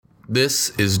This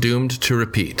is doomed to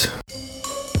repeat.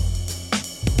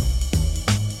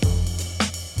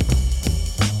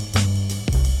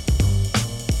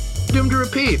 Doomed to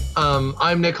repeat.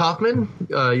 I'm Nick Hoffman,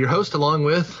 your host, along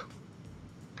with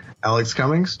Alex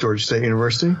Cummings, Georgia State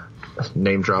University.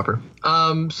 Name dropper.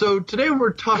 So today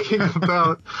we're talking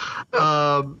about,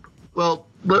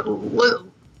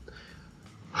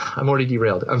 I'm already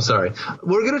derailed. I'm sorry.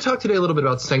 We're going to talk today a little bit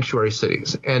about sanctuary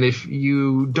cities. And if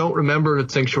you don't remember what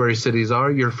sanctuary cities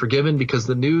are, you're forgiven because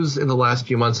the news in the last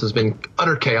few months has been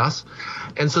utter chaos.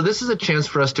 And so this is a chance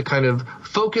for us to kind of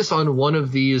focus on one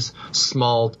of these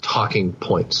small talking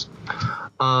points.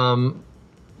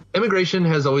 Immigration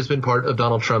has always been part of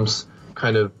Donald Trump's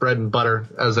kind of bread and butter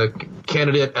as a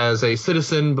candidate, as a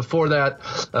citizen before that,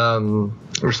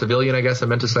 or civilian, I guess I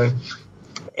meant to say.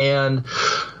 And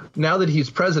now that he's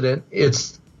president,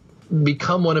 it's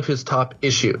become one of his top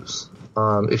issues,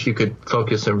 if you could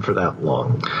focus him for that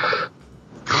long.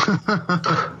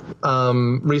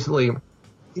 Recently,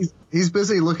 he's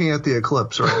busy looking at the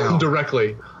eclipse right now.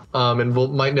 Directly, and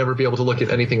might never be able to look at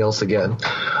anything else again.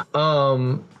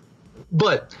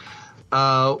 But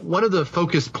one of the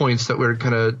focus points that we're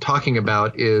kind of talking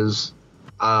about is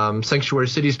sanctuary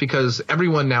cities, because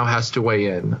everyone now has to weigh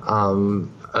in.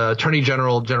 Attorney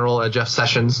General Jeff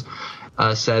Sessions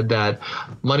said that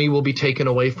money will be taken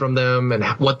away from them, and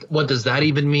what does that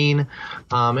even mean?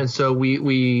 And so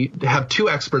we have two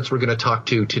experts we're going to talk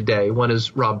to today. One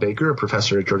is Rob Baker, a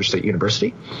professor at Georgia State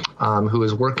University, who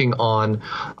is working on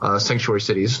sanctuary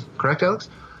cities. Correct, Alex?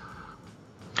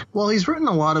 Well, he's written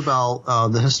a lot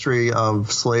about the history of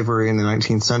slavery in the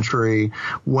 19th century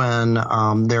when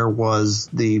there was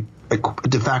the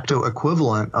de facto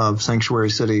equivalent of sanctuary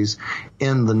cities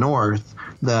in the North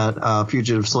that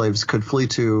fugitive slaves could flee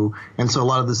to. And so a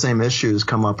lot of the same issues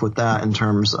come up with that in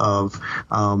terms of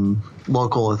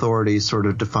local authorities sort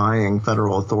of defying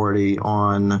federal authority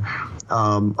on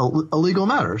a legal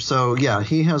matter. So, yeah,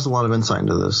 he has a lot of insight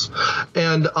into this.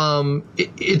 And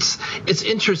it's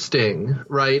interesting,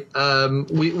 right?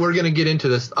 We're going to get into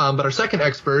this. But our second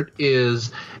expert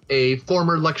is a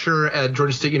former lecturer at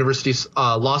Georgia State University's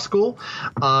law school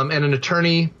and an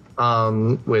attorney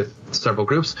with several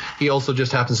groups. He also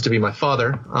just happens to be my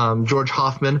father, George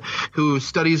Hoffman, who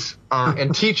studies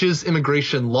and teaches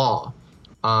immigration law.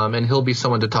 And he'll be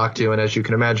someone to talk to. And as you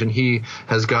can imagine, he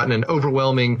has gotten an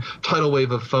overwhelming tidal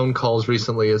wave of phone calls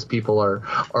recently as people are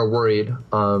worried,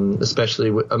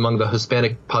 especially among the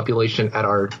Hispanic population at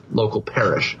our local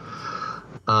parish.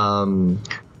 And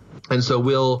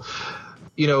so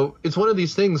it's one of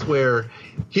these things where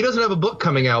he doesn't have a book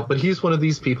coming out, but he's one of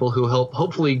these people who help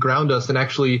hopefully ground us and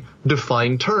actually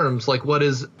define terms like what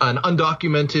is an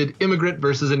undocumented immigrant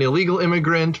versus an illegal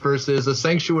immigrant versus a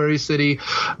sanctuary city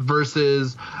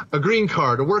versus a green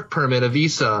card, a work permit, a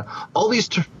visa, all these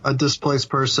a displaced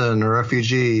person, a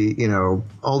refugee,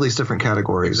 all these different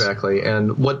categories. Exactly.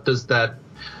 And what does that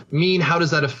mean? How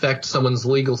does that affect someone's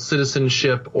legal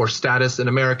citizenship or status in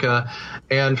America?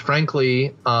 And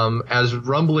frankly, as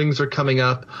rumblings are coming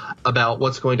up about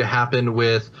what's going to happen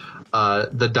with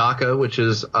the DACA, which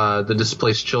is the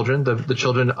displaced children, the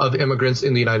children of immigrants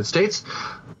in the United States,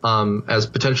 as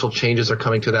potential changes are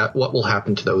coming to that, what will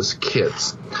happen to those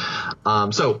kids?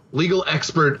 So legal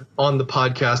expert on the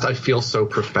podcast, I feel so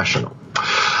professional.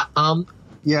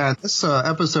 Yeah, this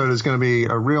episode is going to be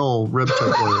a real rib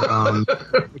tickler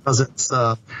because it's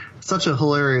such a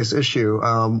hilarious issue.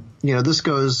 This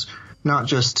goes not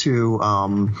just to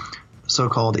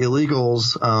so-called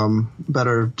illegals,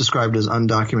 better described as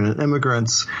undocumented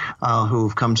immigrants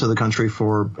who've come to the country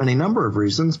for any number of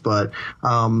reasons, but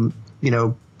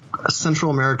Central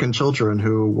American children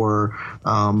who were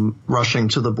rushing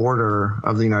to the border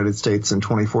of the United States in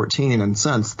 2014 and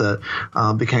since that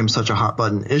became such a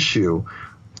hot-button issue.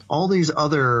 All these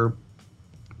other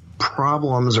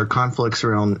problems or conflicts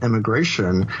around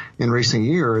immigration in recent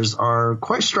years are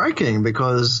quite striking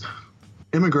because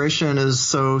immigration is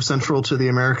so central to the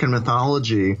American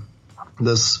mythology,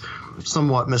 this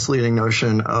somewhat misleading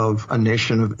notion of a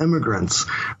nation of immigrants.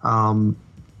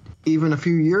 Even a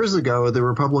few years ago, the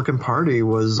Republican Party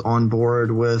was on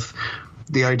board with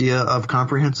the idea of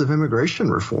comprehensive immigration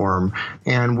reform,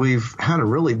 and we've had a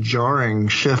really jarring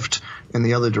shift in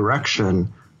the other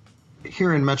direction.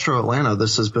 Here in Metro Atlanta,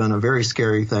 this has been a very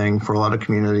scary thing for a lot of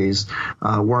communities,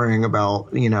 worrying about,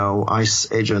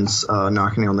 ICE agents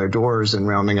knocking on their doors and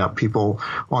rounding up people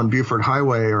on Buford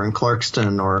Highway or in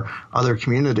Clarkston or other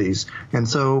communities. And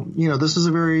so, this is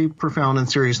a very profound and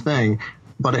serious thing,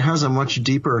 but it has a much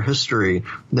deeper history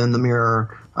than the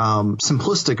mere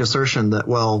simplistic assertion that,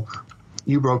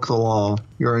 you broke the law,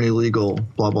 you're an illegal,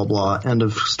 blah, blah, blah, end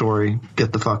of story,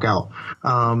 get the fuck out.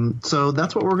 So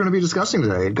that's what we're going to be discussing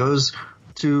today. It goes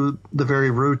to the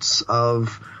very roots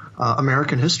of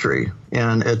American history,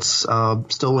 and it's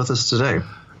still with us today.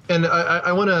 And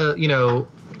I want to,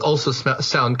 also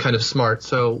sound kind of smart.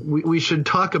 So we should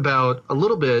talk about a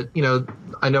little bit,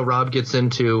 I know Rob gets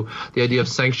into the idea of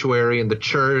sanctuary and the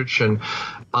church, and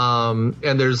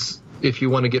there's, if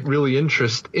you want to get really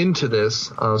into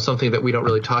this, something that we don't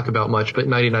really talk about much, but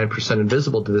 99%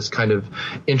 Invisible to this kind of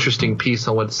interesting piece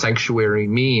on what sanctuary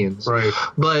means. Right.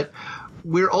 But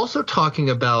we're also talking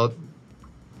about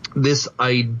this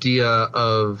idea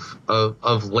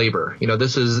of labor.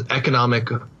 This is economic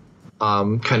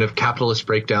kind of capitalist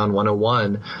breakdown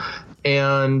 101.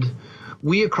 And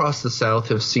we across the South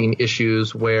have seen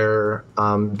issues where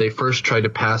they first tried to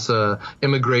pass a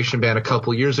immigration ban a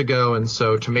couple years ago, and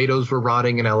so tomatoes were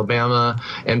rotting in Alabama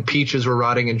and peaches were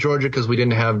rotting in Georgia because we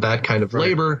didn't have that kind of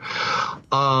labor.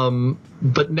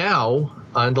 But now,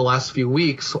 in the last few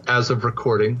weeks, as of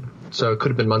recording, so it could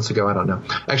have been months ago, I don't know.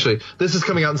 Actually, this is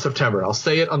coming out in September. I'll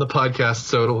say it on the podcast,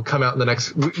 so it'll come out in the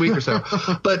next week or so.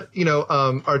 But,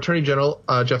 our Attorney General,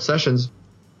 Jeff Sessions,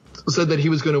 said that he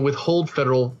was going to withhold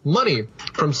federal money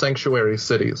from sanctuary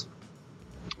cities,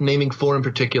 naming four in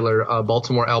particular,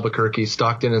 Baltimore, Albuquerque,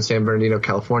 Stockton, and San Bernardino,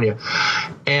 California.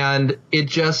 And it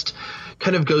just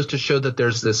kind of goes to show that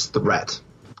there's this threat.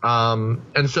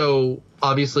 And so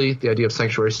obviously the idea of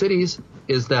sanctuary cities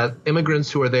is that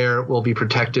immigrants who are there will be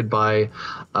protected by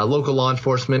local law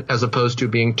enforcement as opposed to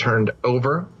being turned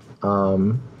over.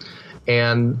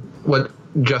 And what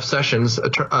Jeff Sessions,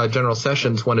 General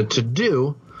Sessions, wanted to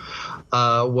do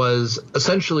was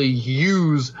essentially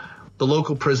use the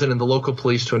local prison and the local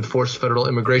police to enforce federal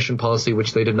immigration policy,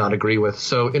 which they did not agree with.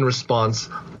 So in response,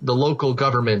 the local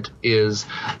government is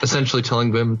essentially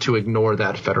telling them to ignore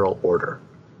that federal order.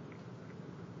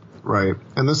 Right.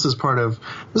 And this is part of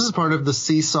the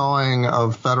seesawing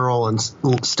of federal and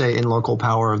state and local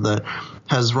power that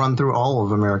has run through all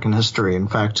of American history. In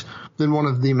fact, been one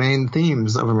of the main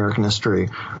themes of American history.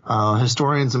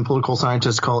 Historians and political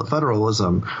scientists call it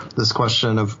federalism. This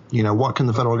question of, what can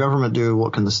the federal government do?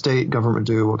 What can the state government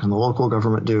do? What can the local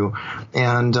government do?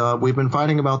 And we've been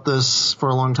fighting about this for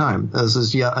a long time. This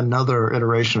is yet another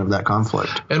iteration of that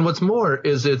conflict. And what's more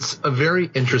is it's a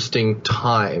very interesting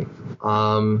time.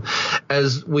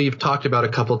 As we've talked about a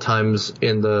couple times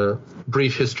in the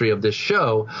brief history of this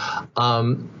show,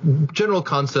 general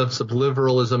concepts of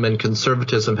liberalism and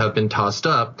conservatism have been tossed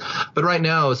up. But right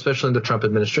now, especially in the Trump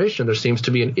administration, there seems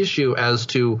to be an issue as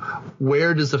to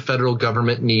where does the federal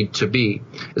government need to be.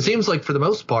 It seems like for the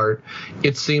most part,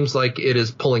 it seems like it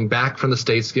is pulling back from the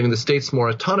states, giving the states more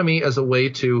autonomy as a way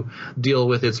to deal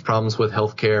with its problems with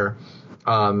health care.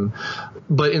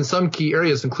 But in some key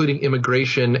areas, including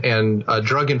immigration and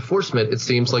drug enforcement, it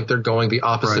seems like they're going the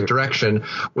opposite direction,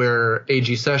 where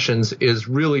AG Sessions is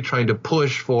really trying to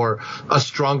push for a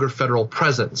stronger federal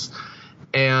presence.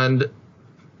 And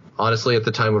honestly, at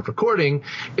the time of recording,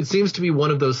 it seems to be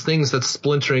one of those things that's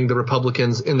splintering the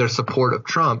Republicans in their support of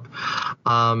Trump,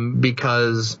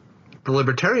 because the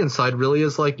libertarian side really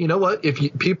is like, you know what,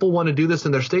 if people want to do this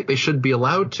in their state, they should be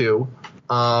allowed to.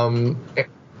 And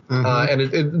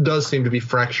it does seem to be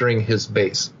fracturing his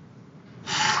base.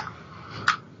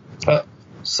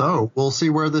 So we'll see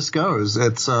where this goes.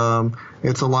 It's a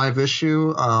live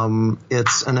issue.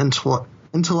 It's an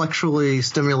intellectually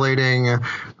stimulating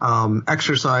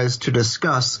exercise to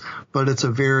discuss, but it's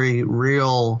a very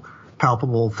real,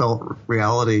 palpable, felt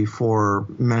reality for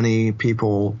many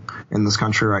people in this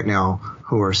country right now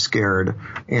who are scared.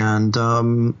 And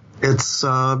it's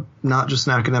not just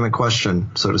an academic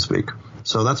question, so to speak.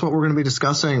 So that's what we're going to be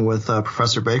discussing with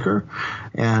Professor Baker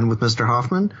and with Mr.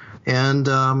 Hoffman. And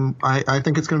I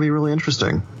think it's going to be really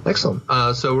interesting. Excellent.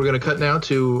 So we're going to cut now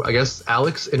to, I guess,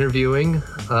 Alex interviewing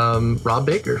Rob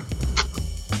Baker.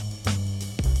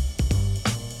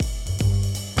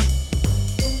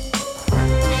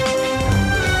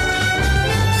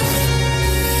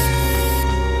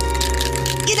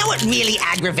 You know what really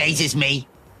aggravates me?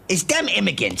 Is them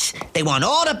immigrants. They want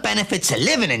all the benefits of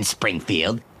living in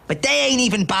Springfield, but they ain't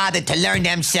even bothered to learn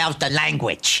themselves the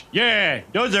language. Yeah,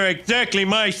 those are exactly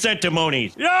my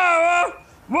sentimonies. Yeah,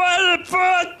 what the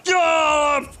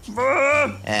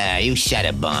You shut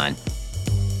it, Bond.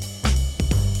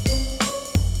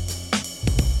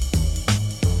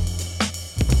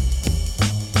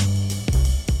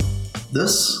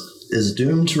 This is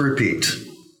Doomed to Repeat.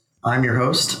 I'm your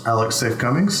host, Alex Safe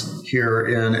Cummings, here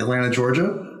in Atlanta,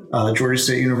 Georgia, Georgia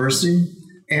State University.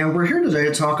 And we're here today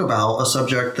to talk about a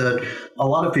subject that a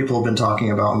lot of people have been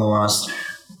talking about in the last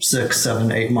 6,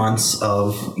 7, 8 months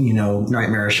of,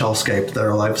 nightmarish hellscape that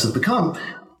our lives have become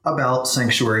about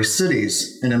sanctuary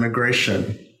cities and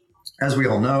immigration. As we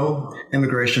all know,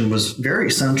 immigration was very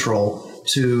central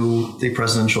to the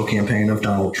presidential campaign of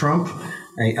Donald Trump.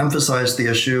 And he emphasized the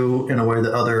issue in a way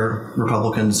that other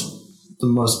Republicans, the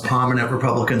most prominent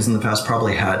Republicans in the past,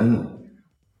 probably hadn't.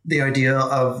 The idea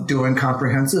of doing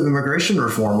comprehensive immigration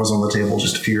reform was on the table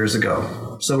just a few years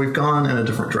ago. So we've gone in a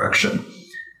different direction.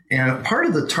 And part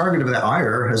of the target of that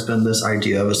ire has been this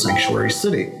idea of a sanctuary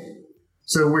city.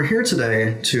 So we're here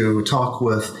today to talk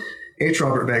with H.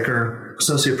 Robert Baker,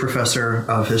 Associate Professor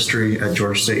of History at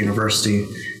Georgia State University.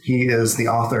 He is the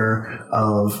author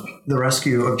of The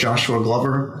Rescue of Joshua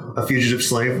Glover, a Fugitive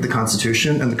Slave of the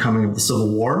Constitution and the Coming of the Civil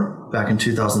War, back in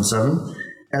 2007,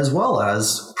 as well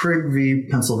as Prigg v.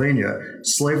 Pennsylvania,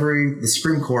 Slavery, the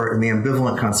Supreme Court, and the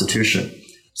Ambivalent Constitution.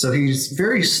 So he's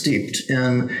very steeped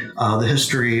in the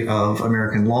history of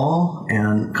American law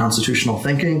and constitutional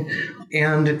thinking,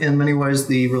 and in many ways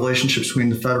the relationships between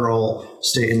the federal,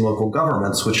 state, and local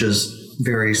governments, which is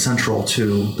very central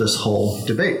to this whole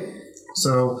debate.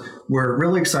 So we're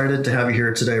really excited to have you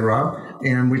here today, Rob,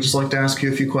 and we'd just like to ask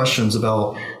you a few questions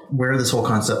about where this whole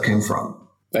concept came from.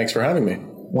 Thanks for having me.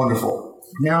 Wonderful.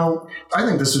 Now, I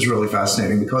think this is really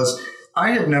fascinating because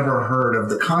I had never heard of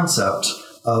the concept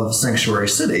of sanctuary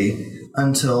city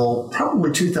until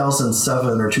probably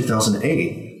 2007 or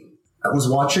 2008. I was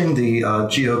watching the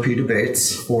GOP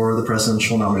debates for the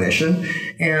presidential nomination,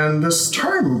 and this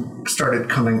term started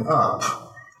coming up.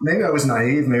 Maybe I was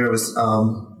naive, maybe I was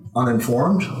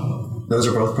uninformed. Those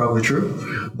are both probably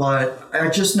true. But I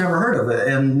just never heard of it.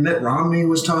 And Mitt Romney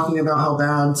was talking about how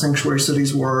bad sanctuary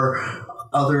cities were.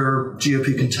 Other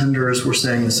GOP contenders were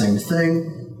saying the same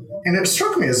thing. And it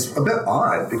struck me as a bit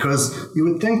odd because you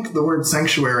would think the word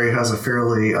sanctuary has a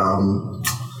fairly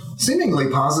seemingly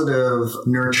positive,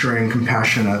 nurturing,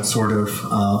 compassionate sort of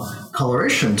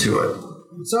coloration to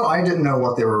it. So I didn't know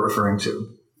what they were referring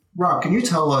to. Rob, can you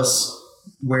tell us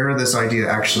where this idea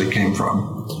actually came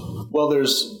from? Well,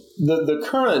 there's the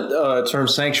current term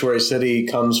sanctuary city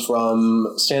comes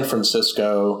from San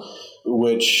Francisco,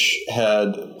 which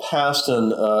had passed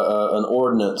an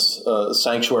ordinance, a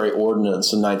sanctuary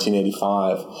ordinance in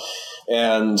 1985.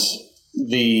 And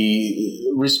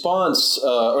the response,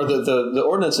 or the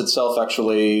ordinance itself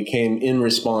actually came in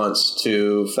response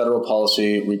to federal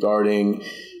policy regarding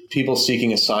people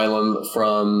seeking asylum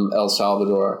from El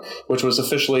Salvador, which was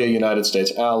officially a United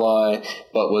States ally,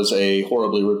 but was a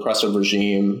horribly repressive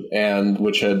regime and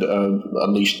which had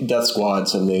unleashed death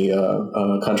squads in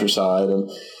the countryside.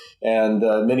 And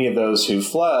many of those who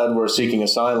fled were seeking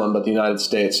asylum, but the United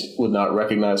States would not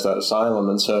recognize that asylum.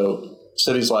 And so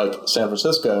cities like San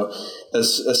Francisco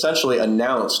has essentially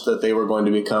announced that they were going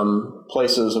to become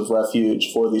places of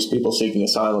refuge for these people seeking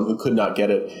asylum who could not get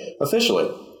it officially.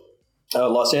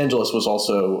 Los Angeles was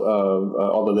also,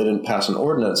 although they didn't pass an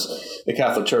ordinance, the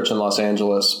Catholic Church in Los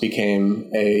Angeles became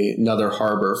another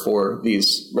harbor for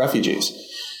these refugees.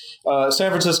 San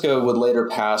Francisco would later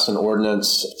pass an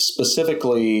ordinance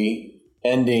specifically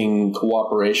ending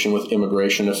cooperation with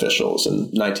immigration officials in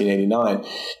 1989.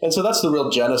 And so that's the real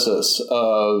genesis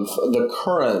of the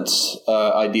current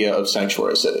idea of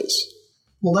sanctuary cities.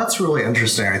 Well, that's really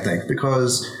interesting, I think,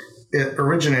 because it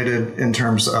originated in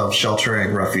terms of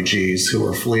sheltering refugees who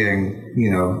were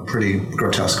fleeing, pretty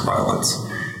grotesque violence.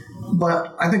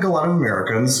 But I think a lot of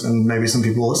Americans, and maybe some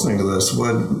people listening to this,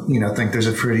 would, think there's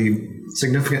a pretty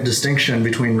significant distinction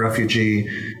between refugee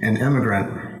and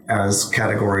immigrant as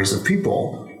categories of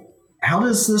people. How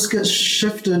does this get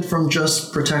shifted from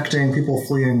just protecting people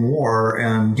fleeing war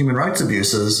and human rights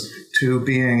abuses to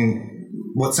being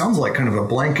what sounds like kind of a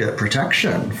blanket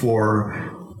protection for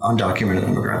undocumented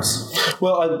immigrants?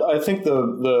 Well, I think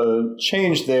the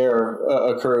change there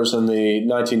occurs in the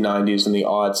 1990s and the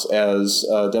aughts as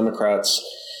Democrats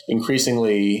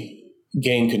increasingly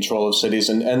gain control of cities,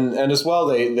 and as well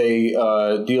they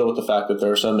deal with the fact that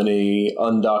there are so many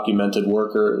undocumented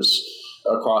workers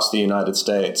across the United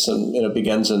States, and it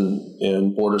begins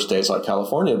in border states like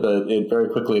California, but it very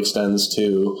quickly extends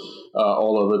to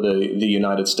all over the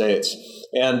United States.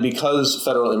 And because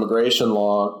federal immigration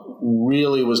law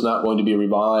really was not going to be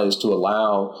revised to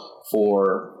allow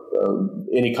for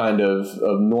any kind of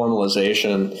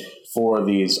normalization for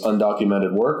these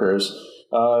undocumented workers,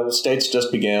 states just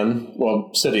began,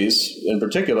 cities in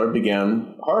particular,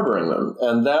 began harboring them.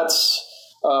 And that's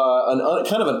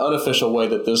kind of an unofficial way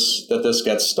that this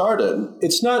gets started.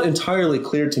 It's not entirely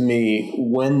clear to me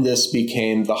when this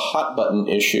became the hot button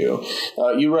issue.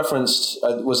 You referenced,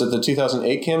 was it the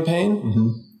 2008 campaign? Mm-hmm.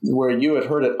 where you had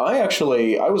heard it. I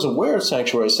was aware of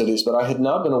sanctuary cities, but I had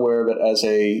not been aware of it as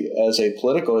a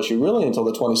political issue really until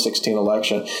the 2016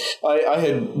 election. I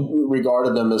had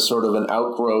regarded them as sort of an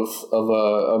outgrowth of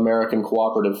American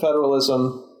cooperative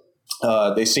federalism.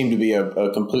 They seem to be a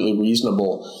completely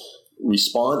reasonable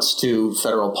response to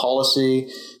federal policy.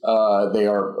 They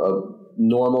are a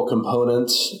normal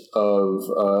component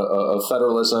of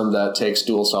federalism that takes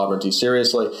dual sovereignty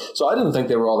seriously. So I didn't think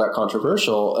they were all that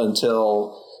controversial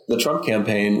until the Trump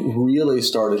campaign really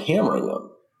started hammering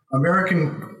them.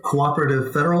 American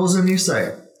cooperative federalism, you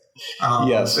say?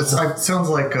 Yes. It sounds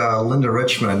like Linda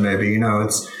Richmond, maybe.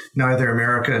 It's neither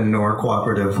American nor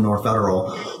cooperative nor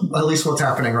federal. At least what's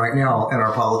happening right now in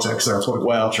our politics. That's what.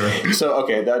 Well, so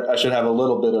okay, I should have a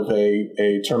little bit of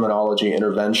a terminology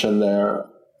intervention there.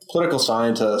 Political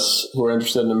scientists who are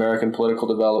interested in American political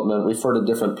development refer to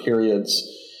different periods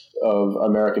of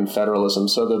American federalism.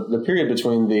 So the period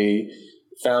between the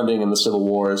founding and the Civil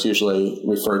War is usually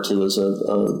referred to as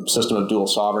a system of dual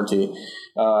sovereignty.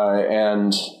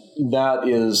 And that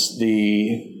is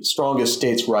the strongest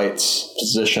states' rights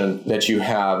position that you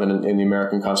have in the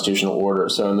American constitutional order.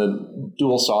 So in the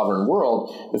dual sovereign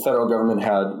world, the federal government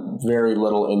had very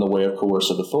little in the way of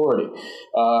coercive authority.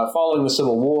 Following the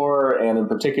Civil War, and in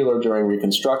particular during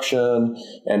Reconstruction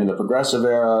and in the Progressive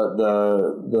Era,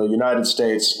 the United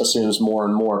States assumes more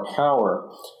and more power.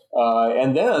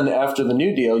 And then after the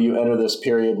New Deal, you enter this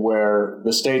period where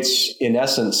the states, in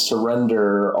essence,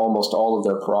 surrender almost all of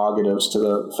their prerogatives to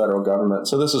the federal government.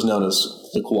 So this is known as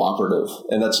the cooperative.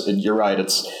 And you're right,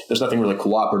 there's nothing really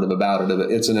cooperative about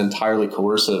it. It's an entirely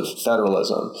coercive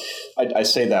federalism. I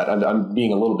say that, I'm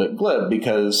being a little bit glib,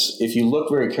 because if you look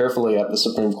very carefully at the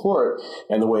Supreme Court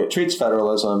and the way it treats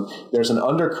federalism, there's an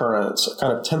undercurrent, a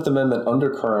kind of 10th Amendment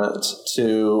undercurrent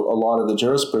to a lot of the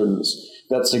jurisprudence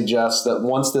that suggests that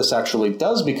once this actually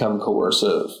does become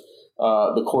coercive,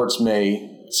 the courts may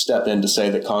step in to say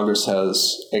that Congress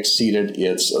has exceeded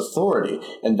its authority.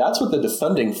 And that's what the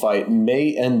defunding fight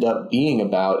may end up being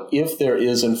about, if there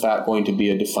is, in fact, going to be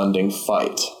a defunding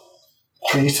fight.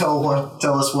 Can you tell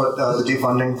us what the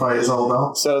defunding fight is all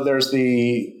about? So there's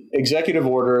the executive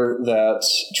order that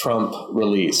Trump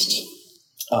released,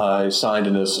 signed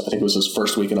in I think it was his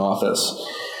first week in office,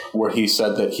 where he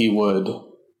said that he would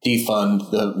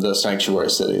defund the sanctuary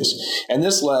cities. And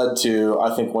this led to,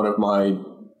 I think, one of my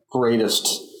greatest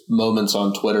moments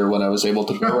on Twitter, when I was able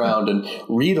to go around and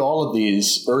read all of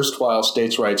these erstwhile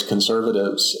states' rights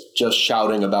conservatives just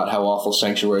shouting about how awful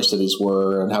sanctuary cities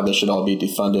were and how they should all be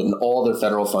defunded and all their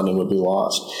federal funding would be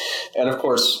lost. And of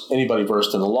course, anybody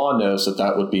versed in the law knows that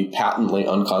that would be patently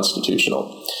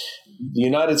unconstitutional. The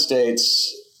United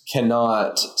States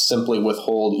cannot simply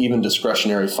withhold even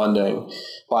discretionary funding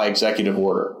by executive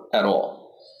order at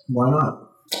all. Why not?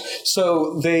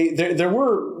 So there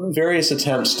were various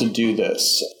attempts to do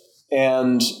this.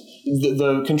 And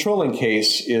the controlling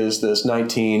case is this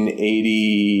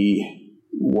 1980,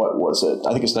 what was it?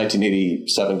 I think it's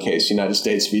 1987 case, United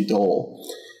States v. Dole.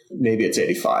 Maybe it's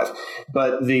 85.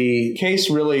 But the case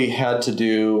really had to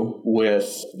do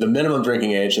with the minimum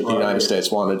drinking age that the United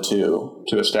States wanted to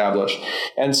establish.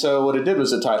 And so what it did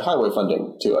was it tied highway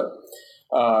funding to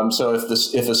it. So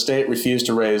if a state refused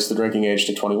to raise the drinking age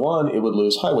to 21, it would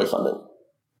lose highway funding.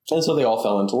 And so they all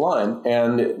fell into line.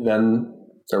 And then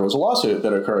there was a lawsuit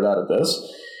that occurred out of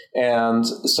this. And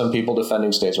some people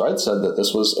defending states' rights said that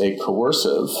this was a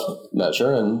coercive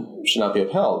measure and should not be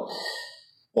upheld.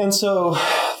 And so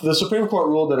the Supreme Court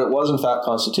ruled that it was in fact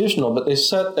constitutional, but they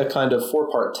set a kind of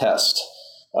four-part test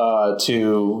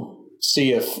to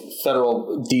see if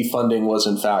federal defunding was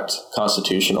in fact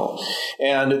constitutional.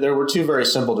 And there were two very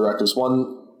simple directives.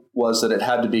 One was that it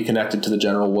had to be connected to the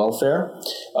general welfare.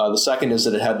 The second is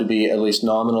that it had to be at least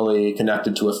nominally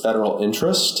connected to a federal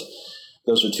interest.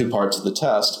 Those are two parts of the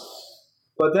test.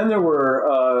 But then there were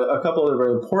a couple of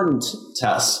very important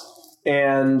tests.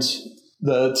 And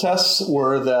the tests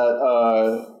were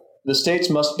that the states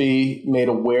must be made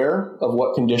aware of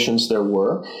what conditions there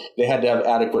were. They had to have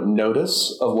adequate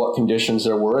notice of what conditions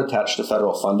there were attached to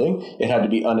federal funding. It had to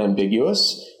be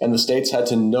unambiguous, and the states had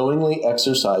to knowingly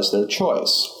exercise their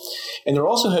choice. And there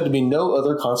also had to be no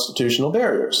other constitutional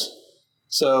barriers.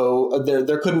 So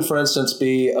there couldn't, for instance,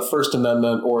 be a First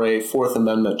Amendment or a Fourth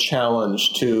Amendment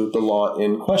challenge to the law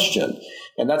in question.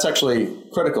 And that's actually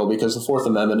critical because the Fourth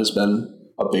Amendment has been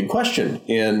a big question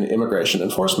in immigration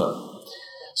enforcement.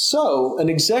 So an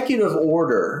executive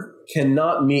order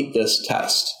cannot meet this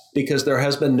test because there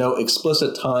has been no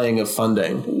explicit tying of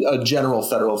funding, general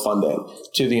federal funding,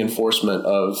 to the enforcement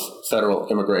of federal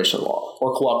immigration law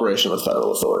or cooperation with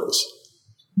federal authorities.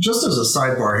 Just as a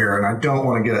sidebar here, and I don't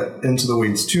want to get into the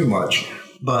weeds too much,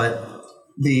 but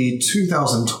the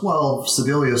 2012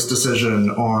 Sebelius decision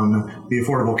on the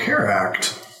Affordable Care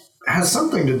Act has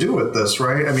something to do with this,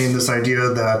 right? I mean, this idea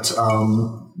that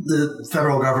the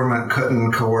federal government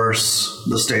couldn't coerce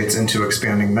the states into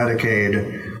expanding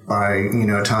Medicaid by,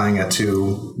 tying it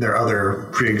to their other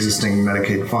pre-existing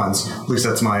Medicaid funds. At least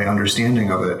that's my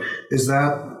understanding of it. Is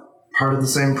that part of the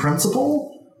same principle?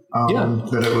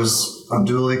 That it was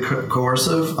unduly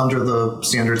coercive under the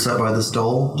standards set by this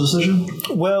Dole decision?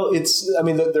 Well,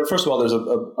 first of all, there's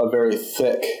a very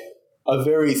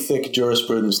thick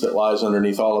jurisprudence that lies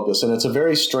underneath all of this, and it's a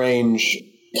very strange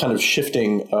kind of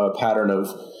shifting pattern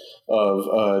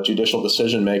of judicial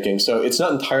decision making. So it's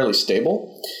not entirely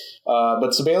stable.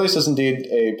 But Sebelius is indeed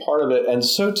a part of it, and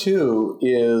so too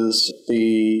is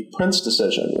the Prince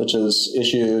decision, which is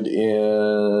issued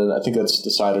I think that's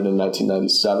decided in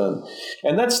 1997,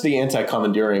 and that's the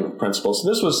anti-commandeering principle. So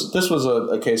this was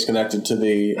a case connected to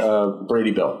the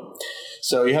Brady Bill.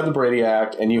 So you have the Brady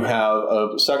Act, and you have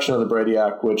a section of the Brady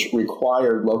Act which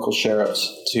required local sheriffs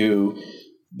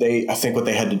I think what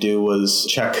they had to do was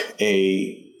check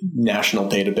a national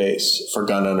database for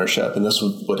gun ownership, and this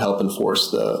would help enforce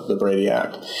the Brady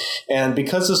Act. And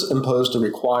because this imposed a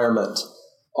requirement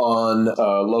on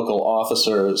local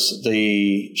officers,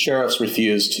 there's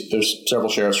several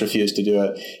sheriffs refused to do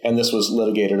it, and this was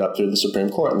litigated up through the Supreme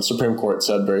Court. And the Supreme Court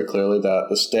said very clearly that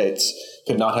the states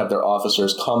could not have their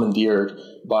officers commandeered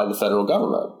by the federal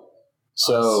government.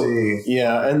 So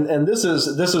yeah, and this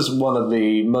is one of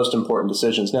the most important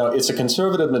decisions. Now, it's a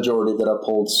conservative majority that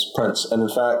upholds Prince, and in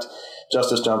fact,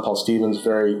 Justice John Paul Stevens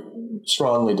very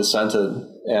strongly dissented,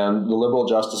 and the liberal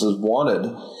justices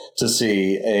wanted to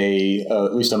see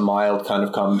at least a mild kind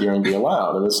of commandeering be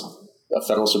allowed. It was a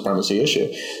federal supremacy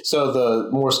issue. So the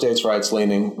more states'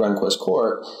 rights-leaning Rehnquist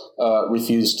court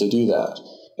refused to do that,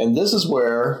 and this is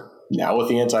where, now with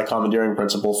the anti-commandeering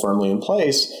principle firmly in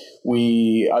place,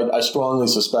 I strongly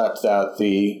suspect that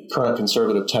the current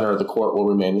conservative tenor of the court will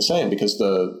remain the same, because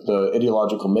the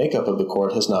ideological makeup of the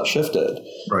court has not shifted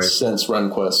since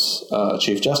Rehnquist's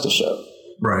chief justiceship.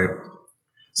 Right.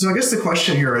 So I guess the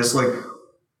question here is,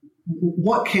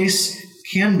 what case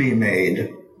can be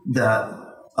made that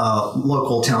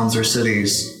local towns or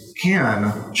cities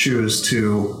can choose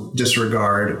to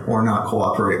disregard or not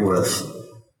cooperate with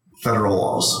federal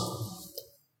laws?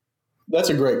 That's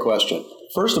a great question.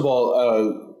 First of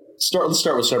all, let's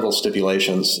start with several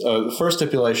stipulations. The first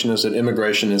stipulation is that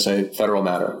immigration is a federal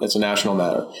matter. It's a national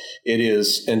matter. It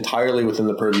is entirely within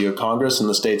the purview of Congress, and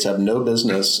the states have no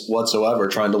business whatsoever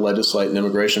trying to legislate an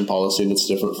immigration policy that's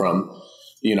different from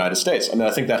the United States. I mean,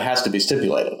 I think that has to be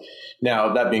stipulated.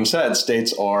 Now, that being said,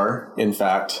 states are, in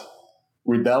fact,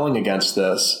 rebelling against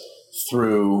this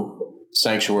through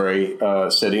sanctuary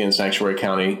city and sanctuary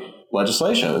county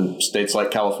legislation. States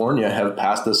like California have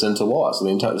passed this into law. So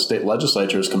the entire state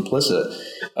legislature is complicit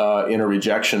in a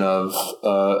rejection of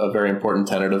a very important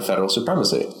tenet of federal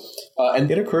supremacy.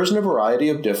 And it occurs in a variety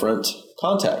of different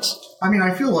contexts. I mean,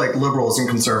 I feel like liberals and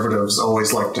conservatives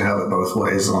always like to have it both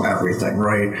ways on everything,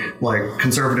 right? Like,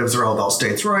 conservatives are all about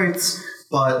states' rights,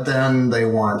 but then they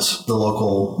want the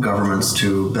local governments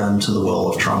to bend to the will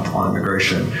of Trump on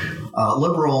immigration.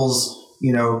 Liberals,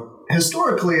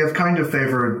 historically have kind of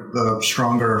favored the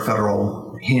stronger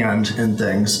federal hand in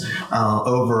things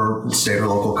over state or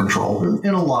local control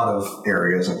in a lot of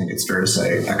areas. I think it's fair to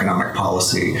say economic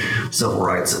policy, civil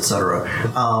rights, etc.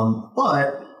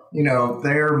 But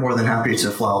they're more than happy to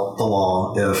flout the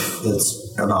law if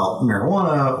it's about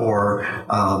marijuana or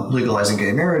legalizing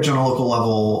gay marriage on a local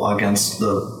level against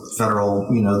the federal,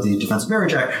 the Defense of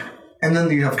Marriage Act. And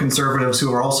then you have conservatives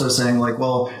who are also saying,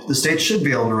 the states should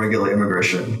be able to regulate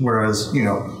immigration, whereas,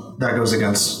 that goes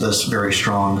against this very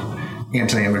strong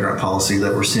anti-immigrant policy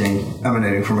that we're seeing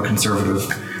emanating from a conservative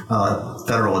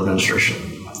federal administration.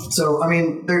 So, I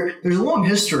mean, there's a long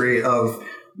history of,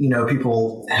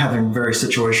 people having very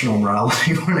situational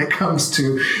morality when it comes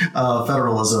to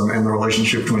federalism and the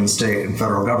relationship between the state and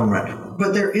federal government.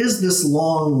 But there is this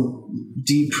long,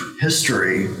 deep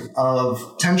history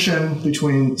of tension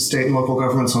between state and local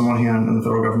governments on one hand and the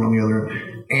federal government on the other,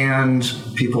 and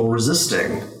people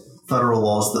resisting federal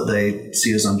laws that they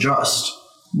see as unjust.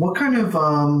 What kind of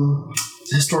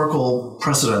historical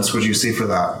precedents would you see for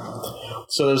that?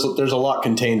 So there's a lot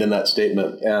contained in that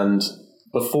statement, and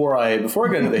before I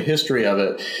get into the history of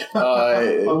it,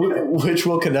 which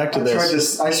will connect to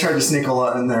this. I tried to sneak a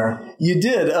lot in there. You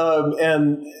did,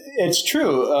 and it's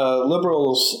true.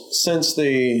 Liberals,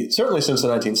 certainly since the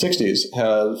 1960s,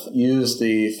 have used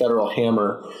the federal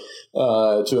hammer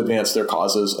to advance their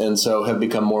causes, and so have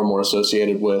become more and more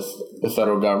associated with the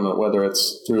federal government, whether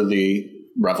it's through the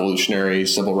Revolutionary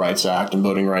Civil Rights Act and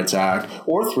Voting Rights Act,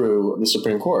 or through the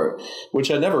Supreme Court, which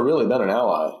had never really been an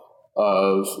ally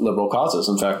of liberal causes.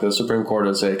 In fact, the Supreme Court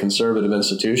is a conservative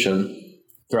institution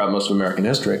throughout most of American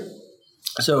history.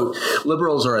 So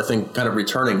liberals are, I think, kind of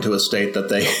returning to a state that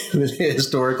they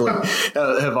historically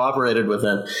have operated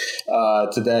within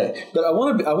today. But I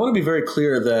want to be very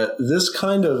clear that this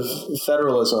kind of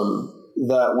federalism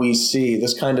that we see,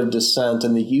 this kind of dissent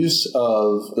and the use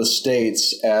of the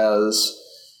states as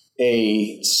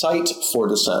a site for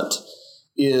dissent,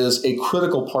 is a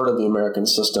critical part of the American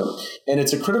system. And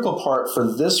it's a critical part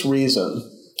for this reason.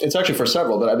 It's actually for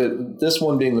several, but this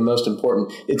one being the most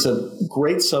important. It's a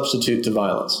great substitute to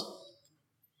violence.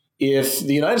 If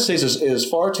the United States is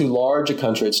far too large a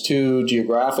country, it's too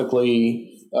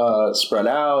geographically spread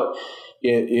out,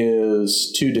 it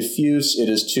is too diffuse, it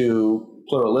is too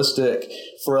pluralistic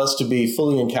for us to be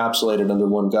fully encapsulated under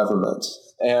one government.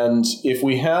 And if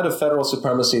we had a federal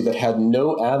supremacy that had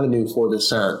no avenue for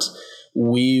dissent,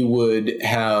 we would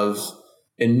have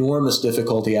enormous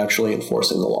difficulty actually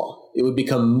enforcing the law. It would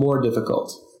become more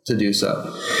difficult to do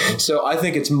so. So I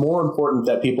think it's more important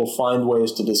that people find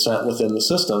ways to dissent within the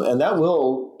system. And that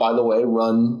will, by the way,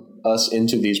 run us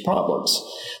into these problems,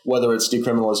 whether it's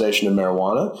decriminalization of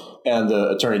marijuana. And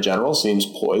the Attorney General seems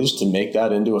poised to make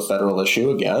that into a federal issue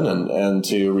again and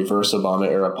to reverse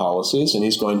Obama-era policies. And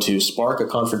he's going to spark a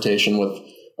confrontation with,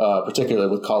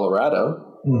 particularly with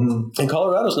Colorado. Mm-hmm. And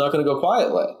Colorado's not going to go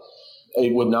quietly.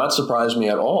 It would not surprise me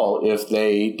at all if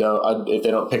they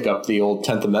don't pick up the old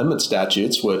 10th Amendment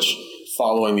statutes, which,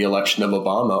 following the election of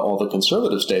Obama, all the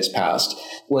conservative states passed,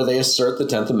 where they assert the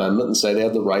 10th Amendment and say they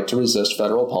have the right to resist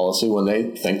federal policy when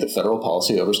they think that federal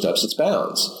policy oversteps its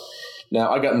bounds. Now,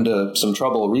 I got into some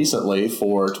trouble recently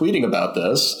for tweeting about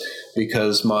this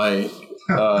because my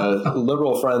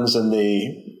liberal friends in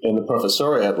the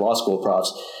professoriate, law school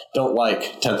profs, don't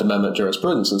like 10th Amendment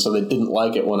jurisprudence, and so they didn't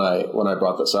like it when I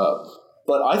brought this up.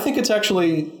 But I think it's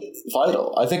actually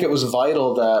vital. I think it was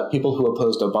vital that people who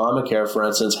opposed Obamacare, for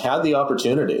instance, had the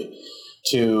opportunity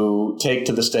to take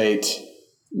to the state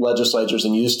legislatures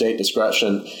and use state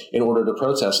discretion in order to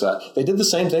protest that. They did the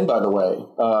same thing, by the way,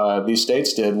 these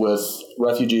states did with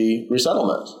refugee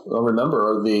resettlement. Well,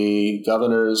 remember the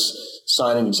governors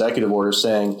signing executive orders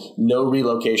saying no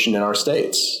relocation in our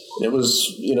states. It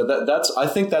was, I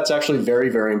think that's actually very,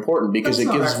 very important because it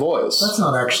gives voice. That's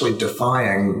not actually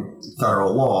defying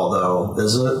federal law, though,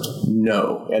 is it?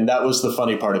 No. And that was the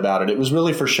funny part about it. It was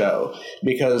really for show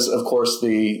because, of course,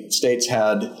 the states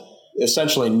had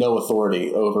essentially no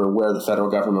authority over where the federal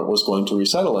government was going to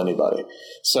resettle anybody.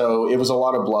 So it was a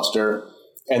lot of bluster,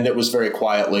 and it was very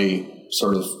quietly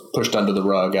sort of pushed under the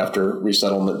rug after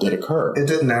resettlement did occur. It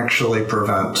didn't actually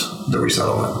prevent the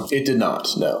resettlement. It did not,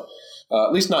 no.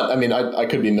 At least not, I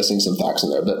could be missing some facts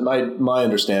in there, but my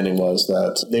understanding was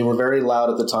that they were very loud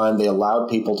at the time. They allowed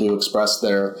people to express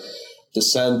their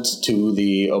dissent to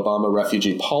the Obama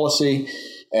refugee policy,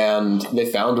 and they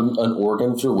found an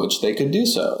organ through which they could do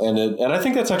so. And I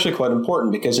think that's actually quite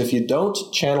important because if you don't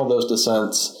channel those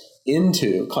dissents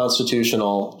into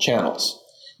constitutional channels,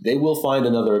 they will find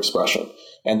another expression.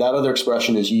 And that other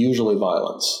expression is usually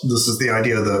violence. This is the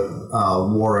idea that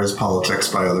war is politics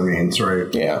by other means,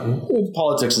 right? Yeah.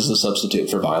 Politics is a substitute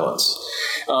for violence.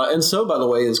 And so, by the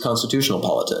way, is constitutional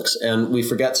politics. And we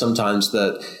forget sometimes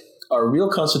that our real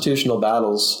constitutional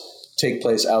battles take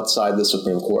place outside the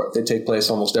Supreme Court. They take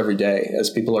place almost every day as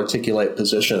people articulate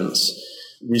positions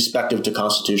respective to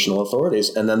constitutional authorities.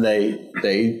 And then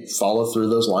they follow through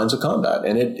those lines of combat.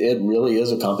 And it really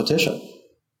is a competition.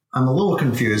 I'm a little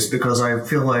confused because I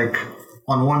feel like,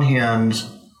 on one hand,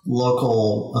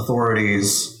 local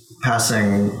authorities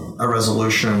passing a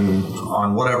resolution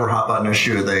on whatever hot button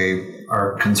issue they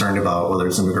are concerned about, whether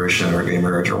it's immigration or gay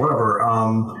marriage or whatever,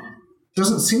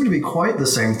 doesn't seem to be quite the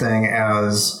same thing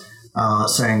as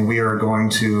saying we are going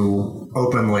to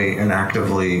openly and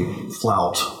actively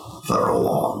flout federal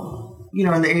law.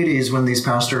 In the 80s, when these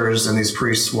pastors and these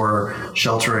priests were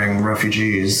sheltering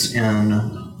refugees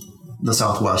in the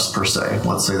Southwest, per se,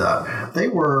 let's say that, they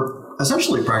were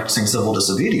essentially practicing civil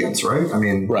disobedience, right?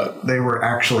 Right. They were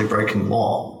actually breaking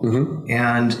law. Mm-hmm.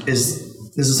 And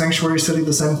is a sanctuary city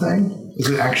the same thing? Is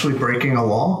it actually breaking a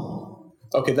law?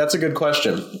 Okay, that's a good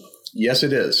question. Yes,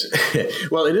 it is.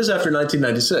 Well, it is after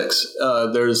 1996.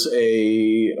 There's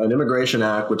an Immigration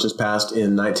Act which was passed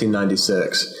in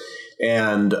 1996,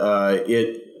 and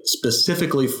it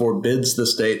specifically forbids the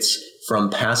states from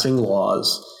passing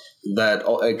laws that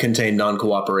contain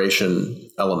non-cooperation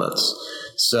elements.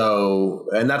 So,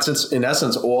 and that's in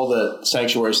essence all that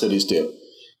sanctuary cities do.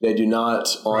 They do not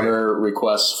honor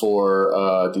requests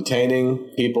for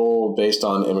detaining people based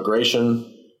on immigration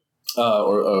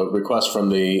or requests from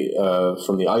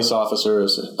the ICE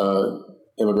officers,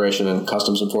 Immigration and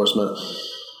Customs Enforcement.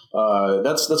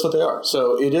 That's what they are.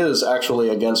 So it is actually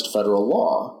against federal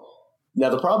law. Now,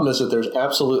 the problem is that there's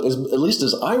at least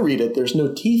as I read it, there's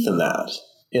no teeth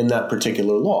in that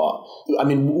particular law. I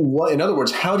mean, in other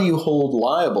words, how do you hold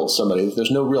liable somebody if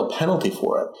there's no real penalty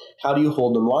for it? How do you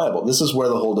hold them liable? This is where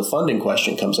the whole defunding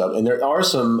question comes up. And there are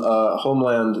some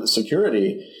Homeland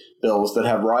Security bills that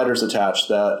have riders attached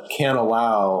that can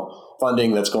allow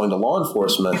funding that's going to law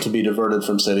enforcement to be diverted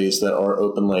from cities that are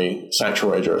openly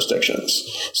sanctuary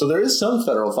jurisdictions. So there is some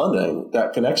federal funding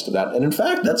that connects to that. And in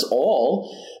fact, that's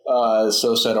all,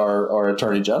 so said our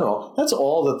Attorney General, that's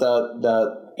all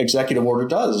that executive order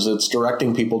does. It's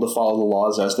directing people to follow the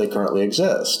laws as they currently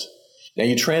exist. Now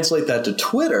you translate that to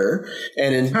Twitter,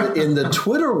 and in the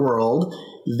Twitter world,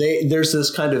 there's this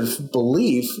kind of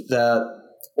belief that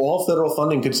all federal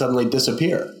funding could suddenly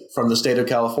disappear from the state of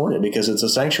California because it's a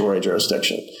sanctuary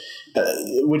jurisdiction,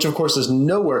 which of course is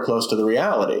nowhere close to the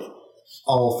reality.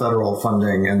 All federal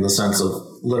funding in the sense of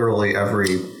literally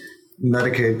every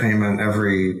Medicaid payment,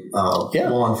 every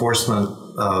law enforcement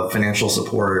financial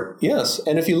support. Yes,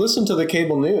 and if you listen to the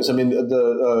cable news, I mean,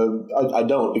 I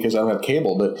don't because I don't have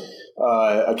cable, but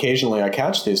occasionally I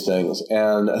catch these things,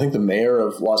 and I think the mayor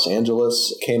of Los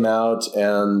Angeles came out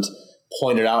and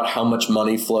pointed out how much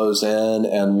money flows in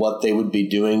and what they would be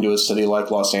doing to a city like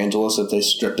Los Angeles if they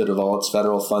stripped it of all its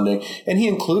federal funding. And he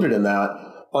included in that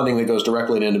funding that goes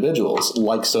directly to individuals,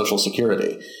 like Social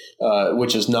Security,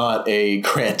 which is not a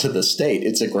grant to the state.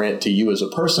 It's a grant to you as a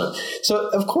person. So,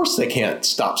 of course, they can't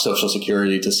stop Social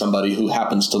Security to somebody who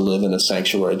happens to live in a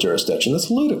sanctuary jurisdiction.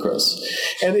 That's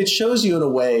ludicrous. And it shows you, in a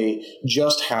way,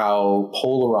 just how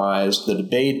polarized the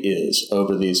debate is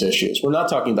over these issues. We're not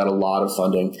talking about a lot of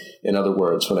funding, in other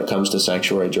words, when it comes to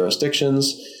sanctuary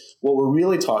jurisdictions. What we're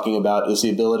really talking about is the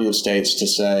ability of states to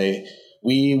say,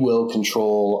 we will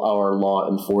control our law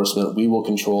enforcement, we will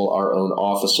control our own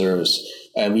officers,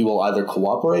 and we will either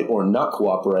cooperate or not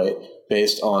cooperate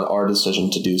based on our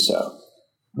decision to do so.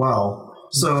 Well,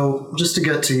 so just to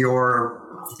get to your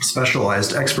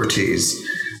specialized expertise,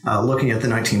 looking at the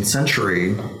 19th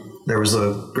century, there was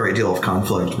a great deal of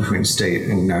conflict between state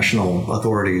and national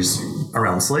authorities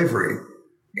around slavery.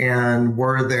 And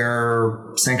were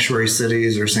there sanctuary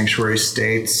cities or sanctuary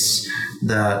states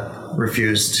that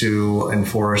refused to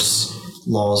enforce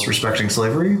laws respecting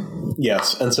slavery?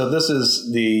 Yes, and so this is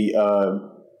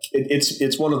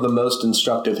it's one of the most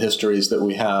instructive histories that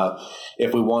we have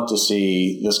if we want to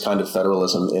see this kind of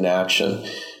federalism in action.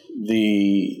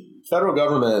 The federal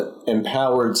government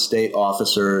empowered state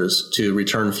officers to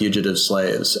return fugitive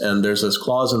slaves, and there's this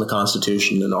clause in the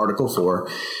Constitution in Article 4.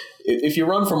 If you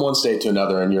run from one state to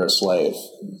another and you're a slave,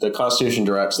 the Constitution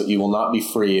directs that you will not be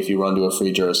free if you run to a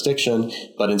free jurisdiction,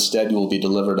 but instead you will be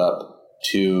delivered up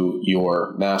to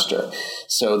your master.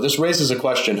 So this raises a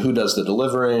question, who does the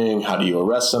delivering? How do you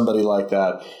arrest somebody like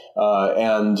that?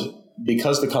 And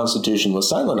because the Constitution was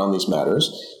silent on these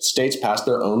matters, states passed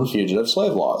their own fugitive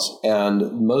slave laws.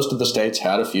 And most of the states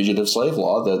had a fugitive slave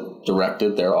law that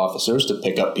directed their officers to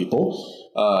pick up people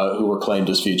who were claimed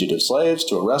as fugitive slaves,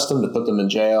 to arrest them, to put them in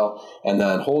jail, and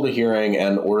then hold a hearing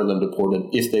and order them deported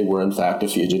if they were in fact a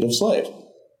fugitive slave.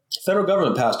 The federal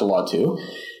government passed a law too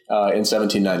in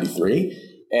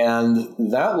 1793, and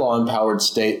that law empowered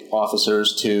state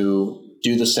officers to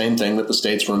do the same thing that the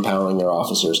states were empowering their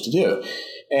officers to do.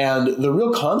 And the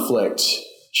real conflict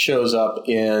shows up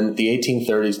in the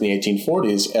 1830s and the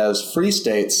 1840s as free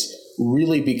states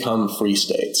really become free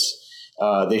states.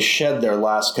 They shed their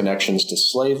last connections to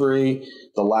slavery.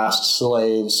 The last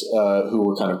slaves who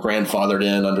were kind of grandfathered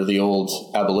in under the old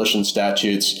abolition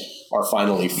statutes are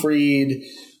finally freed.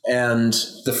 And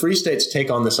the free states take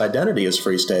on this identity as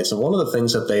free states. And one of the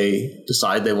things that they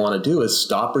decide they want to do is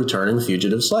stop returning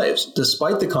fugitive slaves,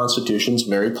 despite the Constitution's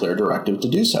very clear directive to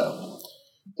do so.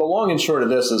 The long and short of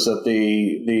this is that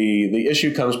the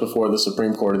issue comes before the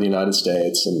Supreme Court of the United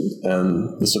States,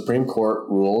 and the Supreme Court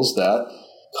rules that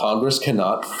Congress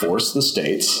cannot force the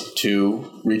states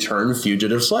to return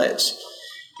fugitive slaves.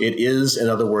 It is, in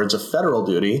other words, a federal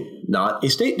duty, not a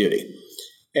state duty.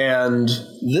 And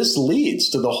this leads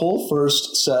to the whole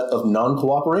first set of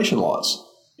non-cooperation laws,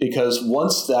 because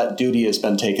once that duty has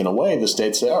been taken away, the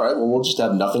states say, all right, well, we'll just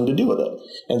have nothing to do with it.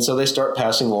 And so they start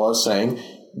passing laws saying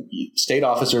state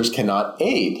officers cannot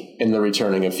aid in the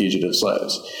returning of fugitive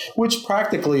slaves, which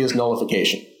practically is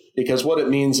nullification. Because what it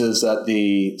means is that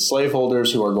the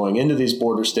slaveholders who are going into these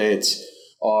border states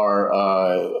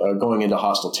are going into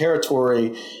hostile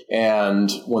territory,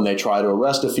 and when they try to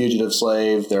arrest a fugitive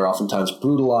slave, they're oftentimes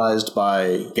brutalized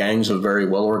by gangs of very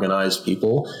well-organized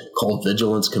people called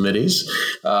vigilance committees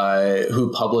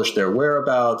who publish their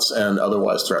whereabouts and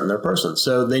otherwise threaten their person.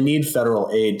 So they need federal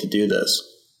aid to do this.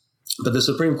 But the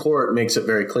Supreme Court makes it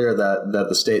very clear that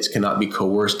the states cannot be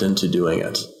coerced into doing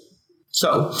it.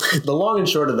 So the long and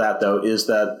short of that, though, is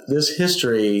that this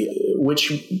history, which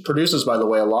produces, by the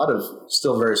way, a lot of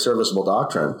still very serviceable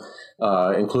doctrine,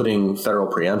 including federal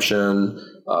preemption,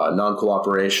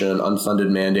 non-cooperation, unfunded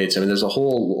mandates. I mean, there's a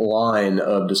whole line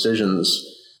of decisions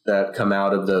that come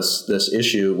out of this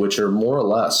issue, which are more or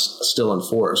less still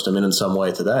enforced, I mean, in some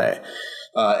way today.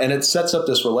 And it sets up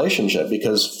this relationship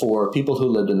because for people who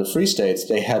lived in the free states,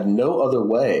 they had no other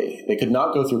way. They could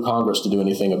not go through Congress to do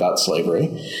anything about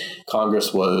slavery.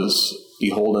 Congress was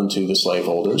beholden to the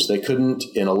slaveholders. They couldn't,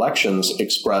 in elections,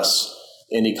 express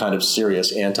any kind of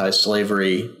serious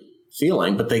anti-slavery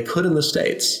feeling, but they could in the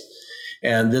states.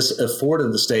 And this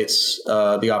afforded the states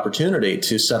the opportunity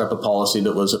to set up a policy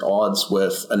that was at odds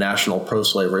with a national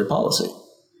pro-slavery policy.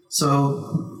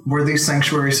 So were these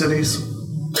sanctuary cities?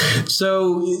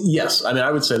 So, yes, I mean, I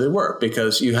would say they were,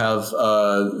 because you have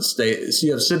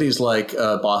cities like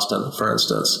Boston, for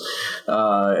instance,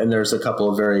 and there's a couple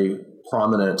of very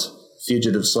prominent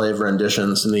fugitive slave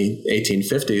renditions in the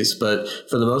 1850s, but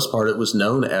for the most part, it was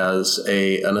known as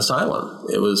an asylum.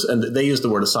 It was, and they used the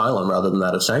word asylum rather than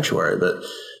that of sanctuary, but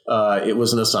it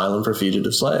was an asylum for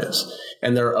fugitive slaves.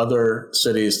 And there are other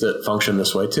cities that function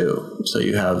this way too. So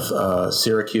you have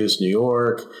Syracuse, New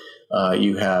York.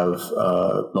 You have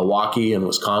Milwaukee in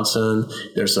Wisconsin.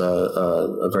 There's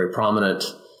a very prominent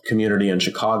community in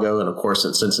Chicago, and of course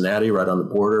in Cincinnati, right on the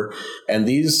border. And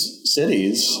these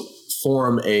cities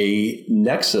form a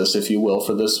nexus, if you will,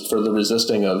 for the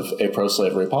resisting of a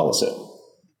pro-slavery policy.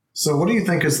 So what do you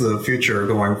think is the future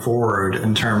going forward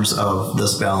in terms of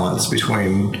this balance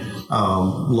between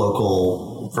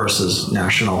local versus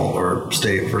national, or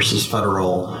state versus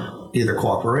federal, either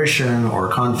cooperation or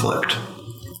conflict?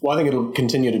 Well, I think it'll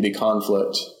continue to be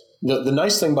conflict. The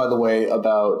nice thing, by the way,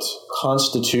 about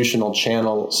constitutional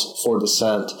channels for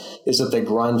dissent is that they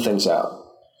grind things out.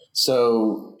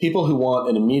 So people who want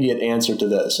an immediate answer to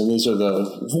this, and these are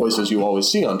the voices you always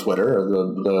see on Twitter, or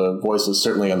the voices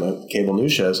certainly on the cable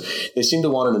news shows, they seem to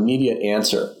want an immediate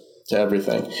answer to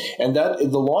everything. And that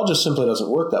the law just simply doesn't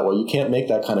work that way. You can't make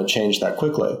that kind of change that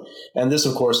quickly. And this,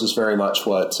 of course, is very much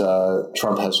what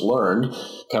Trump has learned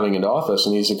coming into office,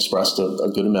 and he's expressed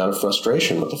a good amount of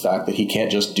frustration with the fact that he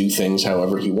can't just do things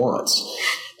however he wants.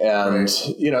 And,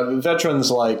 veterans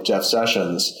like Jeff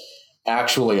Sessions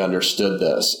actually understood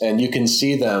this, and you can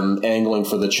see them angling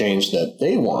for the change that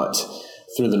they want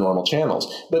through the normal channels.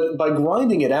 But by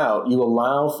grinding it out, you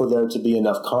allow for there to be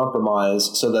enough compromise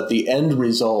so that the end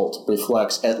result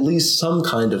reflects at least some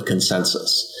kind of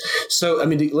consensus. So, I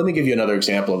mean, let me give you another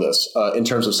example of this in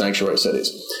terms of sanctuary cities.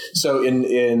 So in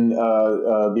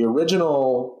the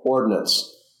original ordinance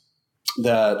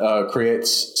that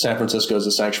creates San Francisco as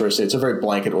a sanctuary city, it's a very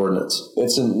blanket ordinance.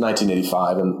 It's in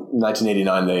 1985, and in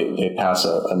 1989 they pass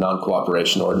a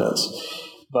non-cooperation ordinance.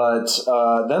 But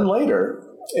then later,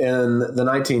 in the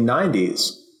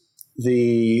 1990s,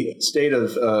 the state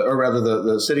of, or rather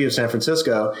the city of San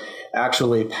Francisco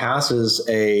actually passes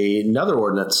another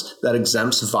ordinance that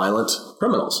exempts violent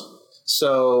criminals.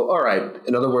 So, all right,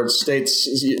 in other words,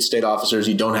 state officers,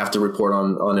 you don't have to report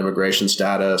on immigration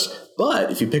status,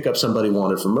 but if you pick up somebody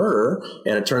wanted for murder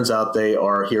and it turns out they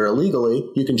are here illegally,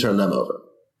 you can turn them over.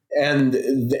 And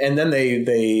then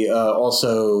they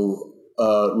also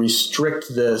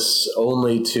restrict this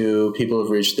only to people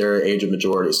who've reached their age of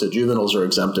majority. So juveniles are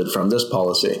exempted from this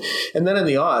policy. And then in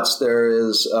the aughts, there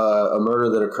is a murder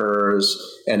that occurs,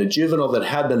 and a juvenile that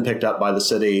had been picked up by the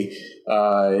city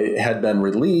had been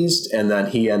released, and then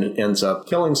he ends up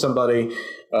killing somebody,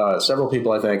 several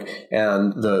people, I think,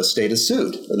 and the state is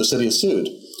sued, or the city is sued.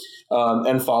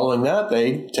 And following that,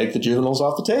 they take the juveniles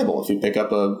off the table. If you pick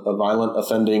up a violent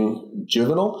offending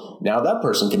juvenile, now that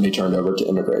person can be turned over to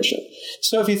immigration.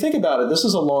 So if you think about it, this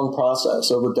is a long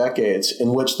process over decades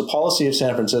in which the policy of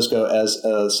San Francisco as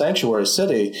a sanctuary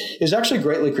city is actually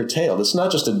greatly curtailed. It's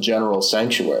not just a general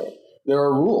sanctuary. There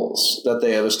are rules that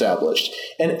they have established.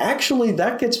 And actually,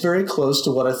 that gets very close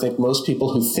to what I think most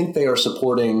people who think they are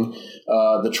supporting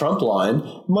the Trump line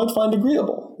might find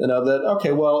agreeable. That,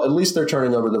 okay, well, at least they're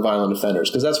turning over the violent offenders,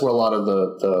 because that's where a lot of the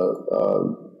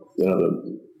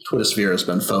Twitter sphere has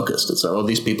been focused. It's,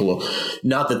 these people,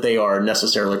 not that they are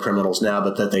necessarily criminals now,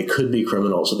 but that they could be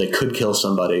criminals, or they could kill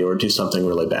somebody or do something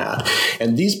really bad.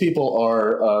 And these people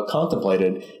are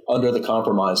contemplated under the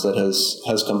compromise that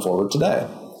has come forward today.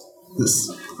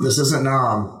 This isn't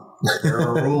Nam. There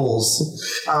are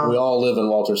rules. We all live in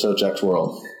Walter Sobchak's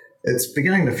world. It's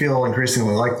beginning to feel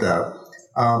increasingly like that.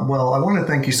 Well, I want to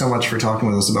thank you so much for talking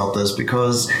with us about this,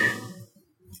 because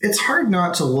it's hard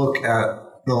not to look at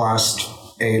the last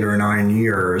 8 or 9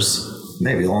 years,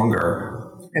 maybe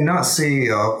longer, and not see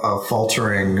a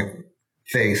faltering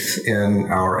faith in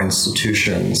our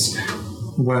institutions.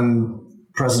 When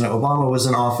President Obama was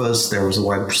in office, there was a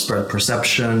widespread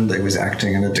perception that he was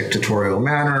acting in a dictatorial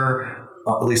manner,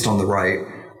 at least on the right,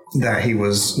 that he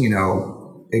was,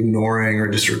 ignoring or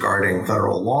disregarding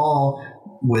federal law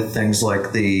with things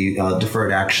like the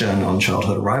Deferred Action on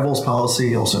Childhood Arrivals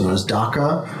policy, also known as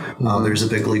DACA. There's a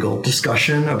big legal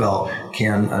discussion about,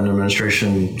 can an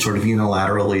administration sort of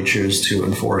unilaterally choose to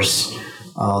enforce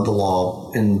the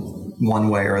law in one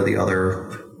way or the other,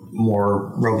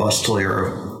 more robustly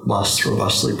or less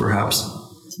robustly, perhaps.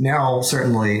 Now,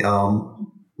 certainly,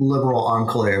 liberal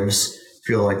enclaves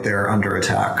feel like they're under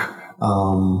attack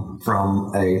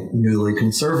from a newly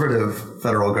conservative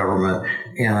federal government,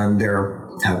 and there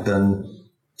have been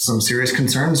some serious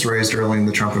concerns raised early in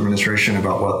the Trump administration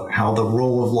about how the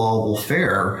rule of law will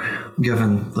fare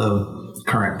given the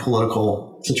current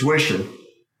political situation.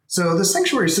 So the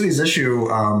sanctuary cities issue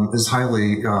is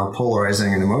highly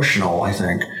polarizing and emotional, I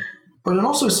think, but it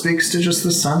also speaks to just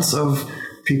the sense of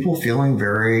people feeling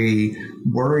very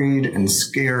worried and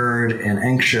scared and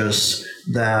anxious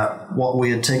that what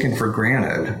we had taken for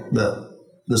granted, that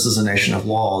this is a nation of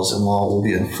laws and law will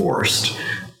be enforced,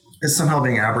 is somehow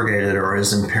being abrogated or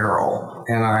is in peril.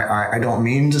 And I don't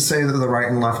mean to say that the right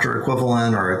and left are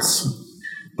equivalent or it's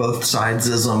both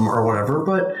sidesism or whatever,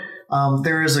 but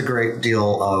there is a great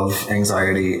deal of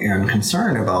anxiety and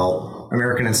concern about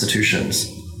American institutions.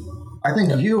 I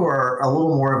think you are a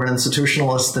little more of an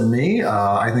institutionalist than me.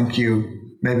 I think you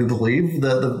maybe believe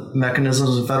that the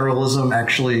mechanisms of federalism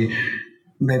actually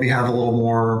maybe have a little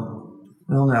more,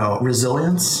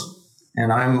 resilience.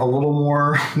 And I'm a little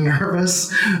more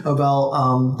nervous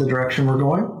about the direction we're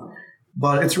going.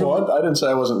 But it's really... Well, I didn't say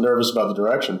I wasn't nervous about the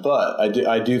direction, but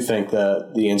I do think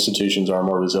that the institutions are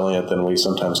more resilient than we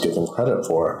sometimes give them credit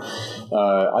for.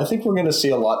 I think we're going to see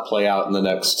a lot play out in the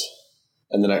next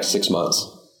 6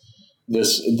 months.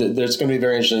 There's going to be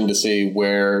very interesting to see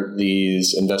where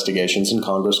these investigations in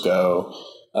Congress go,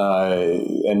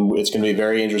 and it's going to be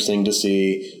very interesting to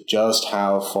see just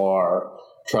how far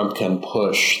Trump can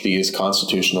push these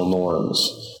constitutional norms.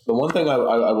 The one thing I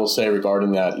will say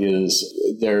regarding that is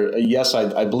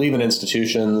I believe in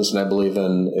institutions, and I believe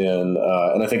and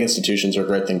I think institutions are a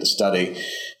great thing to study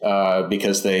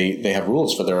because they have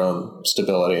rules for their own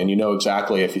stability, and you know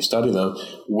exactly, if you study them,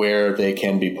 where they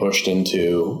can be pushed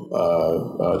into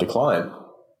decline.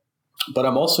 But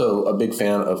I'm also a big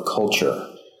fan of culture,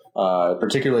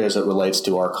 particularly as it relates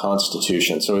to our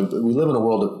Constitution. So we live in a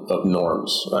world of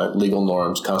norms, right? Legal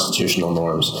norms, constitutional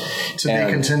norms. To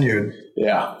be continued.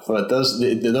 Yeah, but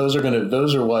those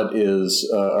are what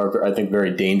is are I think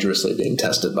very dangerously being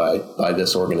tested by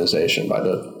this organization, by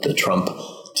the Trump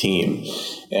team,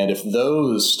 and if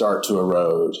those start to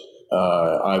erode,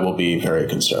 I will be very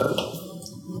concerned.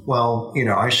 Well,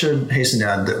 I should hasten to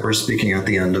add that we're speaking at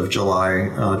the end of July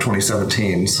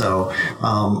 2017, so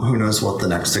who knows what the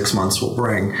next 6 months will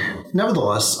bring.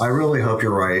 Nevertheless, I really hope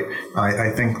you're right.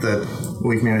 I think that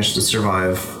we've managed to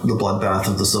survive the bloodbath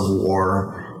of the Civil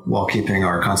War while keeping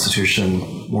our Constitution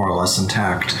more or less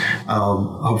intact.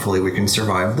 Hopefully we can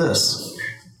survive this.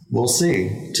 We'll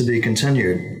see. To be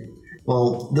continued.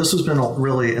 Well, this has been a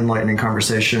really enlightening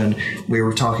conversation. We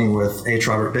were talking with H.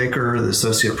 Robert Baker, the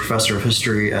Associate Professor of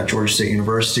History at Georgia State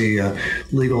University, a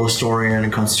legal historian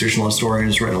and constitutional historian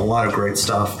who's written a lot of great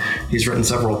stuff. He's written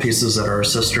several pieces at our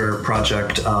sister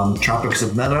project, Tropics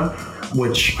of Meta,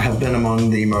 which have been among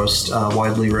the most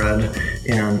widely read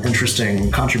and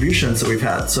interesting contributions that we've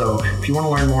had. So if you want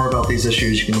to learn more about these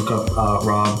issues, you can look up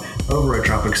Rob over at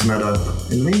Tropics Meta.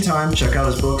 In the meantime, check out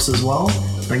his books as well.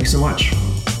 Thank you so much.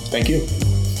 Thank you.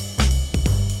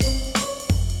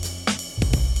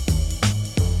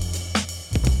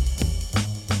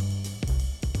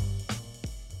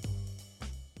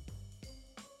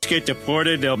 Get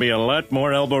deported, there'll be a lot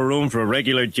more elbow room for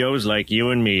regular Joes like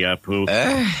you and me, Apu.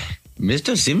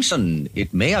 Mr. Simpson,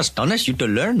 it may astonish you to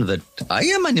learn that I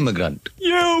am an immigrant.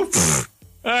 You?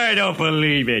 I don't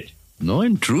believe it. No,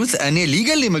 in truth, an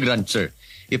illegal immigrant, sir.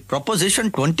 If Proposition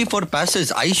 24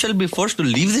 passes, I shall be forced to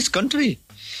leave this country.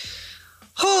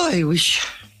 Oh, I wish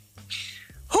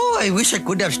Oh, I wish I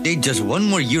could have stayed just one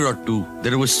more year or two.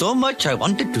 There was so much I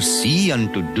wanted to see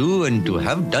and to do and to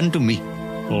have done to me.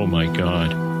 Oh my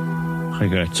God. I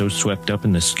got so swept up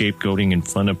in the scapegoating in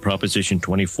front of Proposition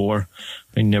 24,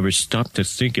 I never stopped to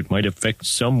think it might affect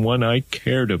someone I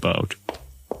cared about.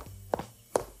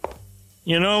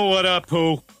 You know what,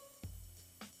 Apu?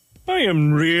 I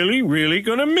am really, really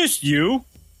gonna miss you.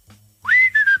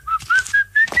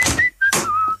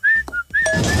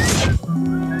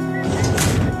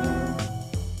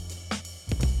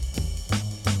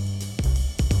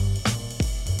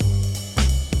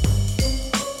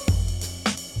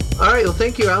 All right, well,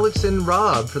 thank you, Alex and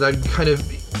Rob, for that kind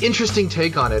of interesting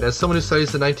take on it. As someone who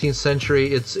studies the 19th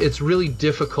century, it's really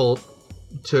difficult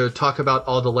to talk about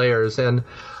all the layers. And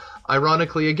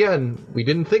ironically, again, we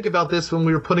didn't think about this when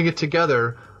we were putting it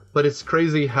together, but it's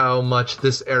crazy how much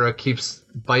this era keeps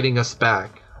biting us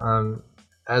back.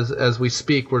 As we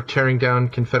speak, we're tearing down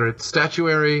Confederate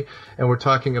statuary, and we're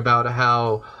talking about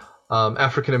how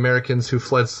African Americans who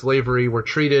fled slavery were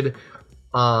treated.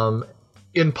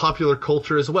 In popular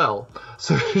culture as well.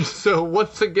 So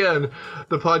once again,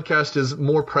 the podcast is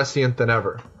more prescient than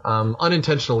ever.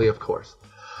 Unintentionally, of course.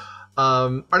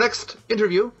 Our next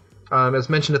interview, as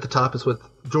mentioned at the top, is with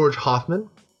George Hoffman,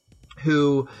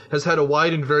 who has had a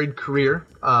wide and varied career,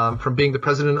 from being the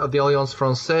president of the Alliance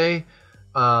Francaise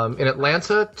in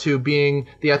Atlanta, to being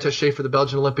the attaché for the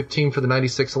Belgian Olympic team for the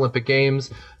 96 Olympic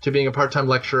Games, to being a part-time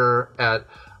lecturer at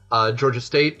Georgia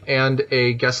State and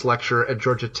a guest lecturer at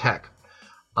Georgia Tech.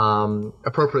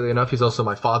 Appropriately enough, he's also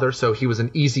my father, so he was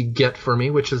an easy get for me,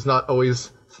 which is not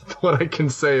always what I can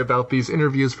say about these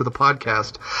interviews for the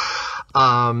podcast.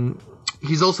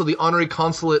 He's also the honorary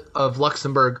consulate of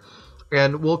Luxembourg,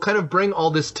 and we'll kind of bring all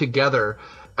this together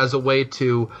as a way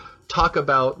to talk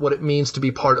about what it means to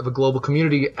be part of a global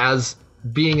community. As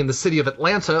being in the city of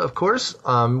Atlanta, of course,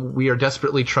 we are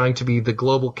desperately trying to be the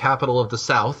global capital of the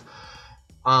South,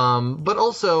 but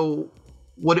also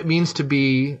what it means to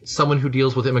be someone who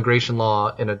deals with immigration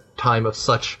law in a time of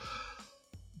such,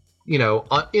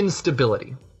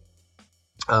 instability.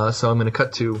 So I'm going to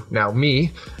cut to now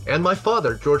me and my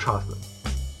father, George Hoffman.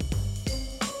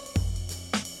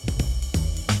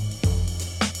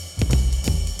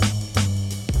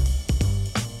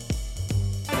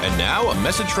 And now, a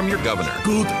message from your governor.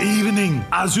 Good evening.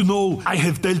 As you know, I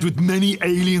have dealt with many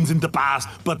aliens in the past,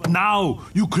 but now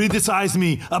you criticize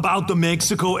me about the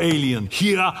Mexico alien.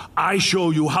 Here, I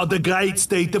show you how the great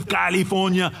state of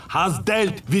California has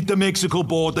dealt with the Mexico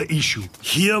border issue.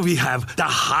 Here we have the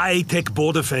high-tech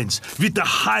border fence with the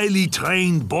highly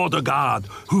trained border guard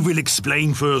who will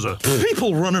explain further.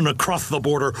 People running across the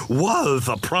border was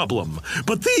a problem,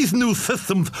 but these new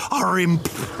systems are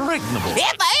impregnable.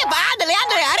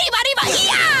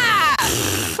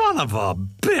 Son of a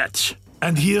bitch!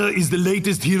 And here is the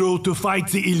latest hero to fight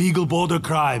the illegal border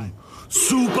crime.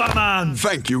 Superman!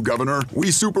 Thank you, Governor.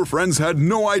 We Super Friends had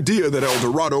no idea that El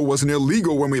Dorado wasn't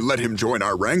illegal when we let him join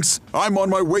our ranks. I'm on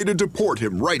my way to deport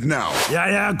him right now.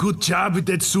 Yeah, good job with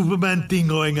that Superman thing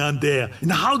going on there.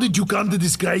 And how did you come to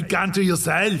this great country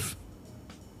yourself?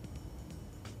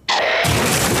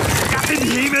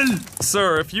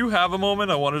 Sir, if you have a moment,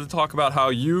 I wanted to talk about how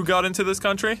you got into this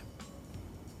country.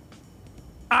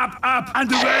 Up,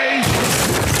 and away!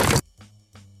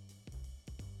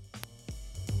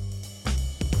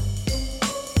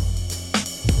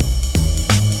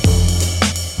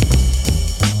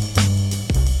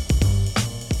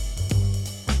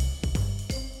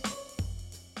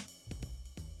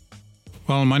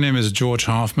 Well, my name is George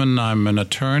Hoffman. I'm an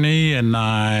attorney and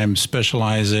I'm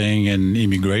specializing in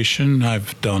immigration.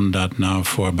 I've done that now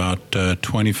for about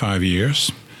 25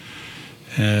 years.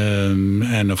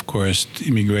 And of course,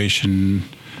 immigration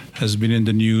has been in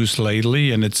the news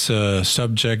lately, and it's a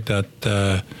subject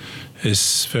that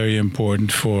is very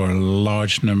important for a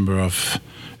large number of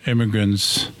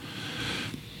immigrants.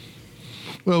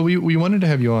 Well, we wanted to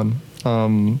have you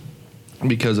on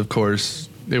because, of course,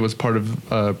 it was part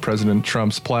of President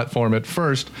Trump's platform at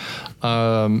first.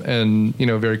 And,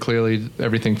 very clearly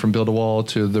everything from Build a Wall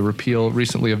to the repeal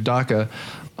recently of DACA.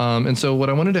 And so what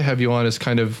I wanted to have you on is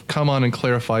kind of come on and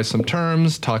clarify some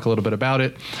terms, talk a little bit about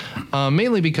it,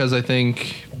 mainly because I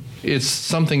think it's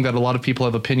something that a lot of people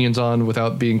have opinions on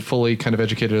without being fully kind of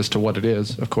educated as to what it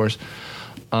is, of course.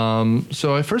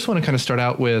 So I first want to kind of start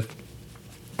out with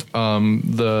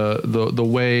the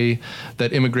way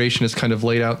that immigration is kind of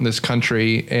laid out in this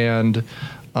country, and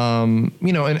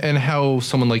and how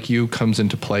someone like you comes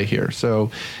into play here. So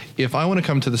if I want to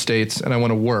come to the States and I want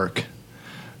to work,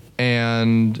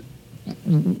 and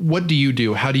what do you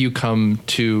do? How do you come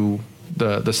to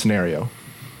the scenario?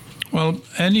 Well,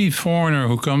 any foreigner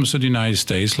who comes to the United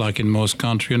States, like in most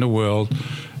countries in the world,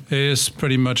 is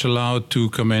pretty much allowed to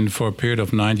come in for a period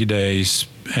of 90 days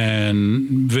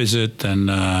and visit and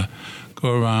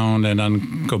go around and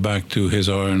then go back to his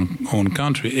own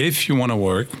country. If you want to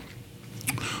work,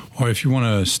 or if you want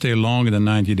to stay longer than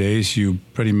 90 days, you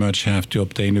pretty much have to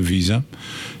obtain a visa.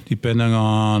 Depending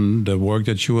on the work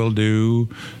that you will do,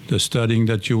 the studying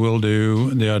that you will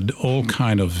do, there are all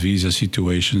kind of visa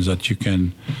situations that you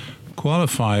can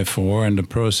qualify for, and the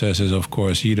process is, of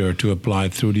course, either to apply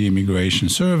through the immigration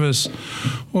service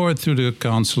or through the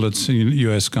consulates,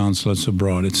 U.S. consulates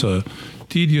abroad. It's a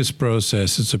tedious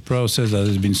process. It's a process that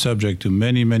has been subject to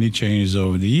many, many changes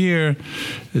over the year.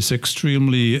 It's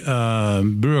extremely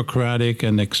bureaucratic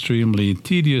and extremely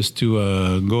tedious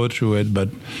to go through it, but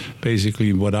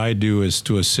basically what I do is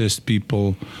to assist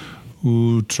people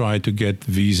who try to get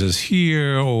visas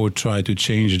here or try to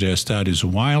change their status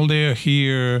while they're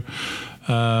here,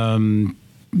 obtain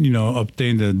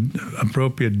the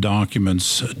appropriate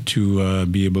documents to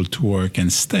be able to work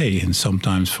and stay and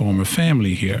sometimes form a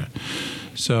family here.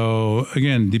 So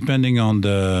again, depending on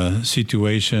the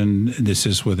situation, this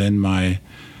is within my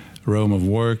realm of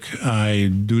work.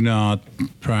 I do not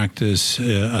practice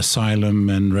asylum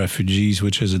and refugees,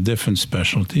 which is a different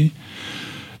specialty.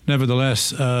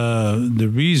 Nevertheless, the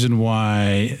reason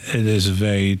why it is a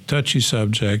very touchy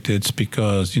subject, it's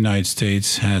because the United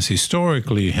States has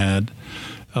historically had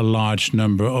a large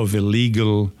number of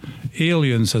illegal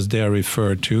aliens, as they are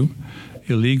referred to.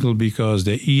 Illegal because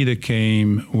they either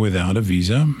came without a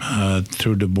visa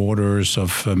through the borders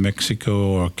of Mexico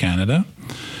or Canada,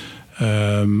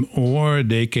 or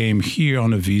they came here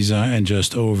on a visa and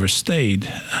just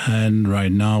overstayed. And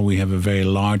right now we have a very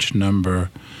large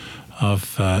number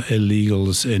of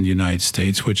illegals in the United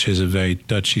States, which is a very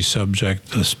touchy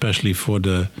subject, especially for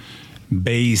the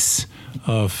base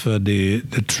of the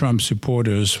Trump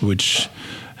supporters, which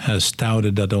has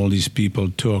touted that all these people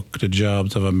took the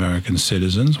jobs of American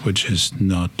citizens, which is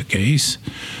not the case.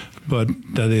 But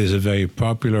that is a very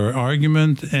popular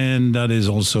argument, and that is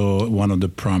also one of the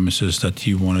promises that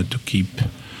he wanted to keep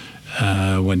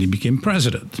when he became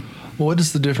president. Well, what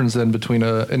is the difference then between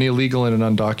an illegal and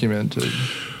an undocumented?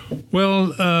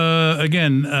 Well,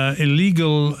 again,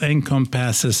 illegal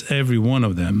encompasses every one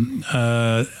of them.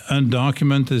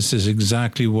 Undocumented is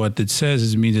exactly what it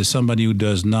says. It means somebody who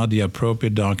does not the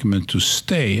appropriate document to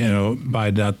stay.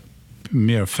 By that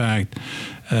mere fact,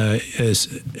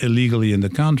 is illegally in the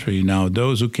country. Now,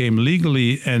 those who came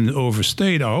legally and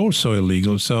overstayed are also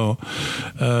illegal. So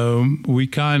we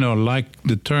kind of like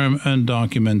the term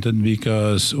undocumented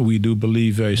because we do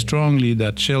believe very strongly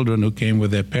that children who came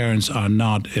with their parents are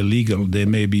not illegal. They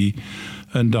may be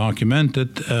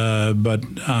undocumented, but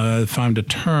I find the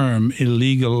term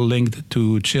illegal linked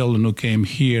to children who came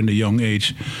here in a young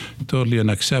age totally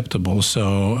unacceptable.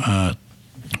 So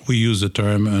we use the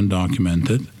term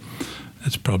undocumented.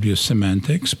 It's probably a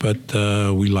semantics, but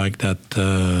we like that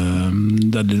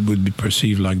that it would be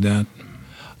perceived like that.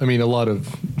 I mean, a lot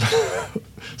of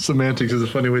semantics is a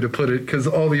funny way to put it, because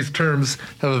all these terms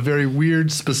have a very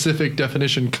weird, specific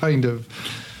definition, kind of.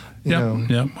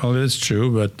 Yeah, well, it's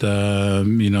true, but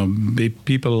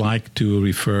people like to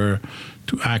refer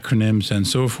to acronyms and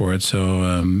so forth. So,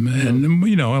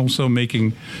 and also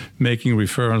making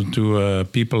reference to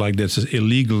people like this is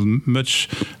illegal,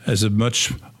 as a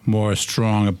much more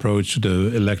strong approach to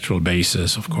the electoral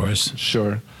basis, of course.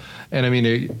 Sure. And I mean,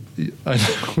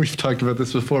 we've talked about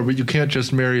this before, but you can't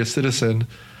just marry a citizen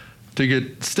to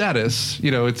get status.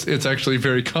 It's actually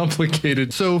very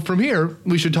complicated. So from here,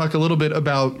 we should talk a little bit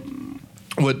about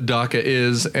what DACA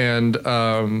is and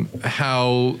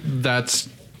how that's,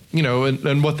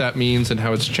 and what that means and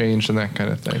how it's changed and that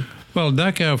kind of thing. Well,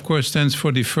 DACA, of course, stands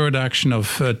for Deferred Action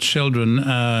of Children,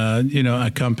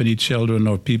 accompanied children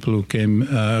or people who came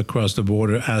across the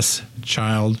border as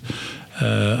child,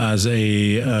 as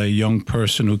a young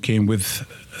person who came with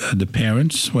the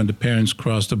parents when the parents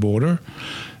crossed the border.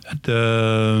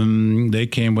 They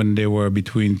came when they were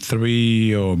between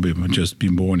 3 or just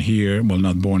been born here. Well,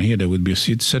 not born here, they would be a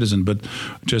citizen, but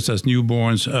just as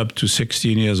newborns up to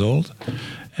 16 years old.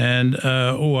 And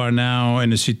who are now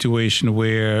in a situation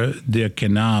where they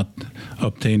cannot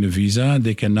obtain a visa,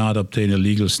 they cannot obtain a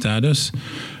legal status,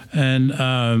 and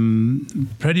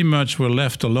pretty much were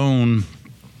left alone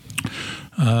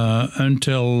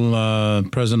until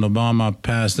President Obama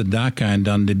passed the DACA, and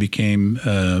then they became,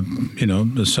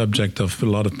 the subject of a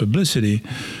lot of publicity.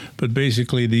 But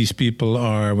basically, these people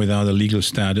are without a legal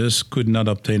status, could not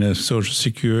obtain a Social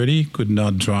Security, could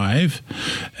not drive.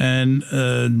 And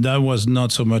that was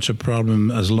not so much a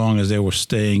problem as long as they were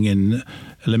staying in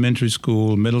elementary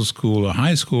school, middle school, or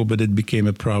high school, but it became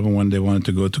a problem when they wanted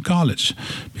to go to college,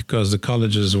 because the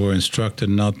colleges were instructed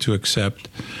not to accept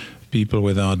people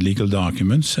without legal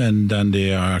documents, and then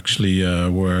they are actually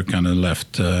were kind of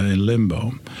left in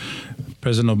limbo.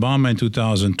 President Obama in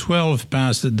 2012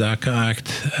 passed the DACA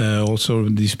Act. Also,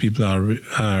 these people are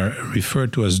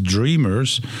referred to as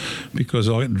Dreamers, because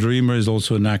Dreamer is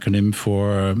also an acronym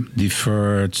for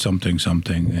deferred something.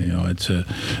 It's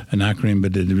an acronym,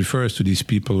 but it refers to these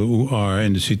people who are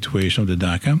in the situation of the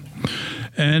DACA.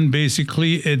 And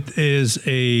basically, it is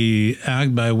an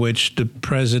act by which the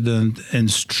president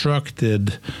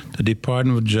instructed the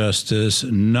Department of Justice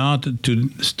not to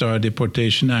start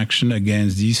deportation action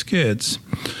against these kids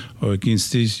or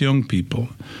against these young people.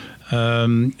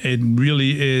 It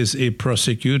really is a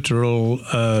prosecutorial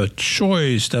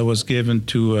choice that was given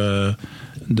to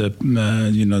the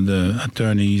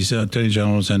attorneys, attorney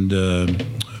generals, and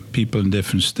people in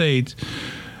different states.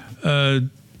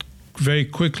 Very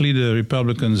quickly, the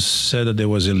Republicans said that it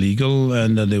was illegal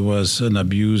and that there was an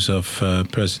abuse of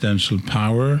presidential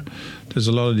power. There's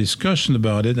a lot of discussion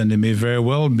about it, and there may very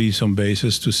well be some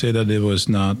basis to say that it was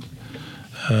not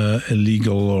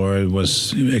illegal or it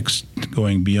was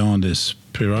going beyond its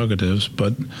prerogatives.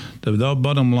 But the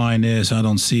bottom line is, I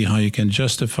don't see how you can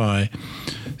justify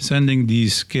sending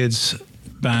these kids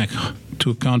back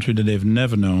to a country that they've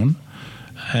never known,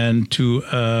 and to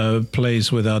a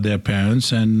place without their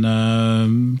parents, and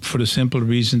for the simple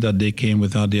reason that they came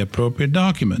without the appropriate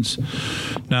documents.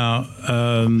 Now,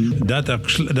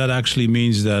 that actually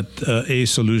means that a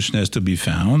solution has to be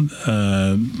found.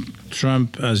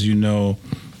 Trump, as you know,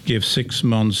 gave 6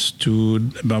 months to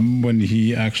when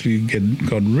he actually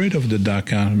got rid of the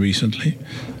DACA recently.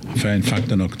 In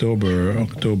fact, on October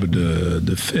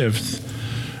the 5th,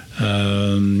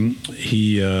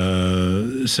 he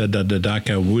said that the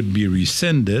DACA would be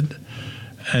rescinded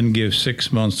and give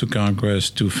 6 months to Congress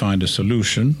to find a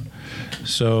solution.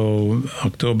 So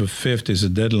October 5th is a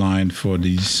deadline for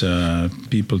these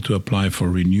people to apply for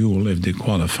renewal if they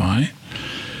qualify.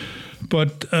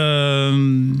 But the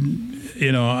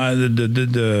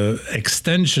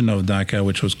extension of DACA,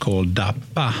 which was called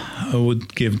DAPA,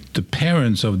 would give the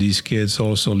parents of these kids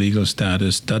also legal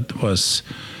status. That was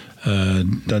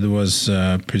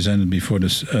presented before the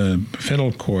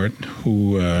federal court,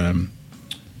 who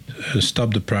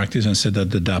stopped the practice and said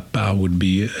that the DAPA would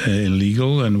be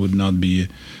illegal and would not be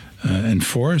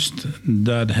enforced.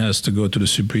 That has to go to the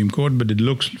Supreme Court, but it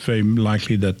looks very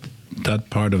likely that that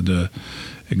part of the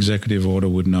executive order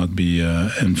would not be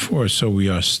enforced. So we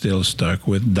are still stuck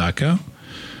with DACA.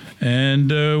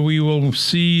 And we will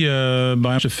see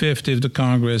by the 5th if the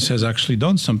Congress has actually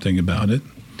done something about it.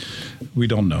 We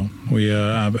don't know. We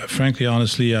frankly,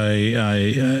 honestly,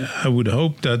 I would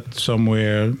hope that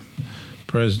somewhere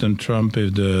President Trump,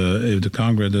 if the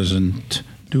Congress doesn't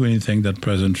do anything, that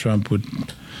President Trump would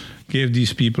give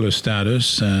these people a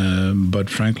status. But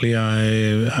frankly,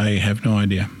 I have no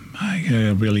idea. I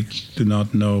really do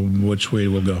not know which way it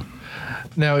will go.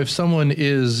 Now, if someone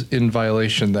is in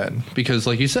violation then, because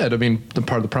like you said, I mean,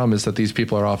 part of the problem is that these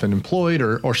people are often employed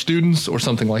or students or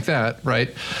something like that,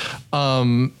 right?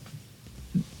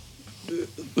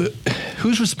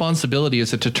 Whose responsibility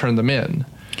is it to turn them in?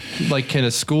 Like, can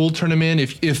a school turn them in?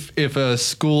 If a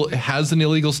school has an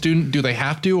illegal student, do they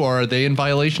have to, or are they in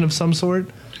violation of some sort?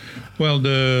 Well,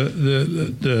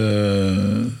 the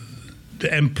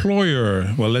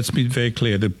employer, well, let's be very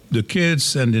clear. The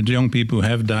kids and the young people who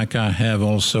have DACA have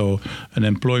also an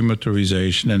employment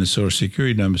authorization and a Social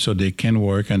Security number, so they can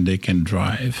work and they can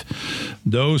drive.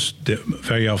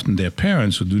 Very often their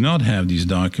parents who do not have these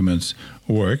documents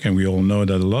work, and we all know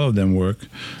that a lot of them work,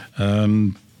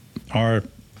 are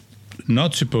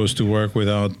not supposed to work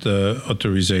without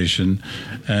authorization,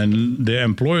 and their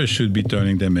employers should be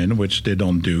turning them in, which they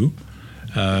don't do.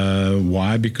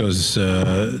 Why? Because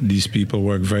these people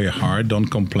work very hard, don't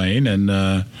complain, and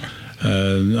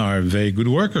are very good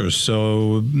workers.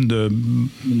 So the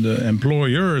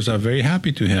employers are very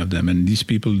happy to have them, and these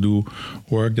people do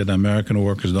work that American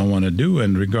workers don't want to do.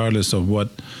 And regardless of what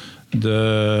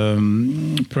the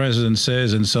president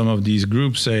says, and some of these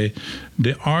groups say,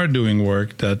 they are doing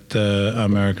work that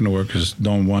American workers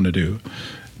don't want to do.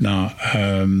 Now,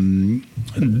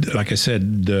 like I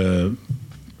said, the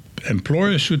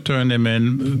employers should turn them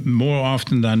in. More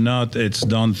often than not, it's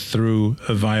done through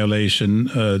a violation,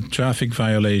 a traffic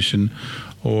violation,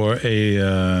 or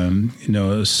a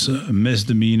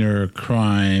misdemeanor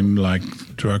crime like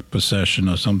drug possession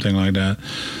or something like that,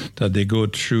 that they go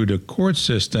through the court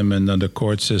system, and then the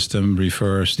court system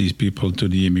refers these people to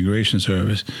the Immigration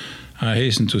Service. I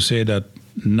hasten to say that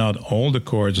not all the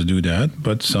courts do that,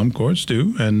 but some courts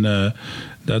do, and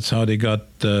that's how they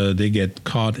get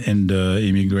caught in the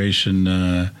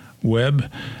immigration web.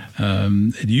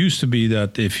 It used to be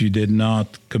that if you did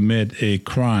not commit a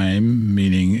crime,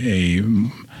 meaning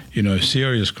a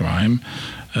serious crime,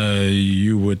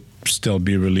 you would still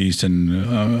be released and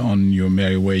on your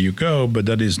merry way you go. But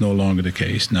that is no longer the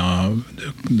case now.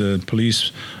 The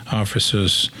police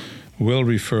officers will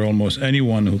refer almost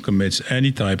anyone who commits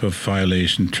any type of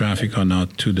violation, traffic or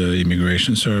not, to the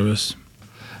Immigration Service.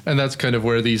 And that's kind of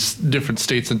where these different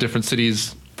states and different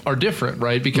cities are different,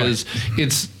 right? Because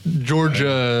it's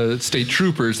Georgia state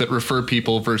troopers that refer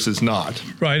people versus not.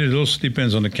 Right. It also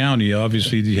depends on the county.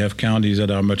 Obviously, you have counties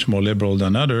that are much more liberal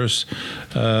than others.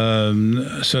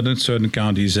 Certain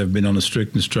counties have been on a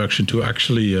strict instruction to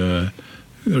actually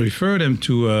refer them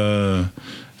to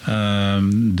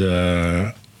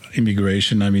the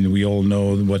immigration. I mean, we all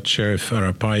know what Sheriff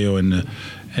Arpaio and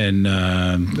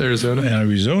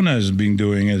Arizona has been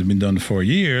done for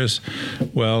years.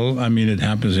 Well, I mean, it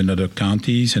happens in other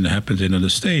counties and it happens in other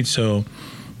states. So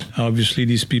obviously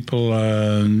these people,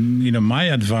 my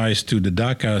advice to the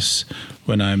DACAs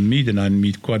when I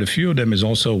meet quite a few of them, is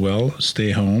also, well,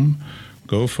 stay home,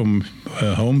 go from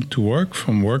home to work,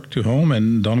 from work to home,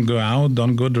 and don't go out,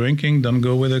 don't go drinking, don't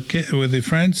go with the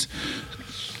friends.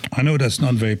 I know that's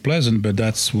not very pleasant, but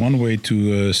that's one way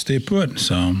to stay put.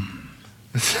 So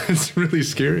it's really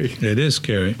scary. It is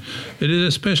scary. It is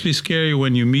especially scary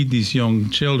when you meet these young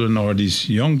children or these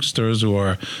youngsters who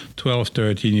are 12,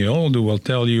 13 years old who will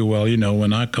tell you, well,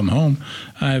 when I come home,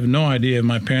 I have no idea if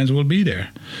my parents will be there.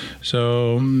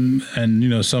 So,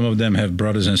 and, some of them have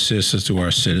brothers and sisters who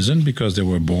are citizens because they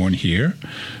were born here.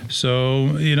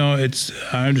 So,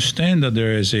 I understand that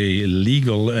there is a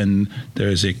legal and there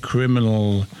is a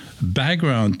criminal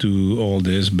background to all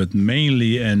this, but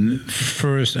mainly and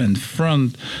first and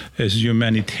front is a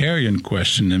humanitarian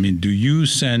question. I mean, do you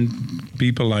send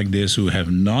people like this who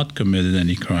have not committed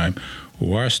any crime,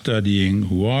 who are studying,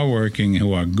 who are working,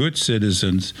 who are good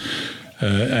citizens,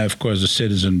 of course the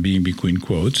citizen being between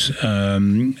quotes,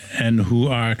 and who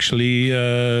are actually,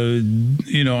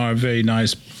 are very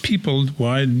nice people?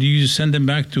 Why do you send them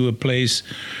back to a place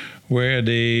where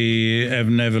they have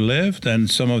never lived? And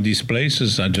some of these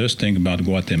places, I just think about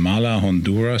Guatemala,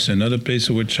 Honduras, and other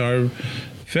places which are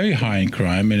very high in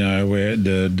crime, and where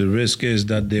the risk is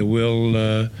that they will,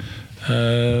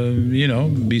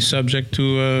 be subject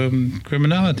to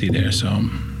criminality there. So,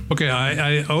 okay,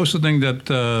 I also think that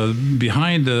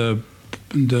behind the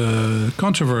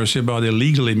controversy about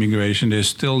illegal immigration, there's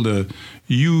still the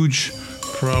huge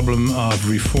problem of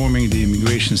reforming the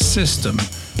immigration system,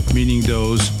 meaning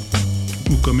those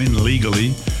who come in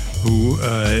legally, who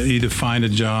either find a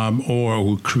job or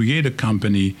who create a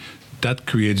company that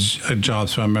creates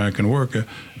jobs for American worker.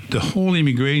 The whole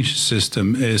immigration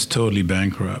system is totally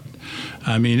bankrupt.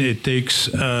 I mean, it takes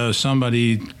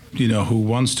somebody, who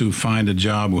wants to find a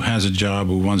job, who has a job,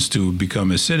 who wants to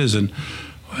become a citizen,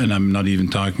 and I'm not even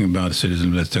talking about a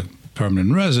citizen that's a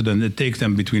permanent resident. It takes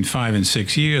them between 5 and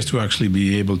 6 years to actually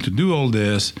be able to do all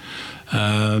this.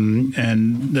 And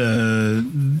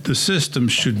the system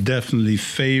should definitely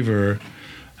favor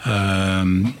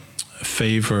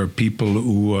people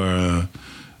who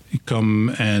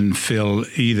come and fill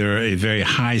either a very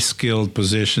high-skilled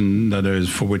position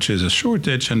for which is a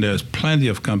shortage, and there's plenty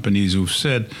of companies who've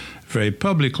said very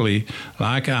publicly,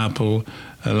 like Apple,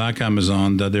 like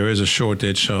Amazon, that there is a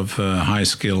shortage of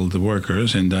high-skilled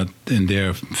workers in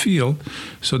their field.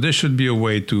 So there should be a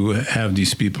way to have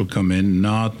these people come in,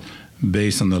 not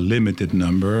based on a limited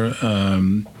number.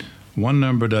 One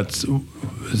number that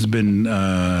has been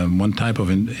one type of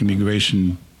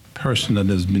immigration person that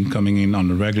has been coming in on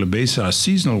a regular basis are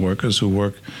seasonal workers who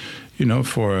work,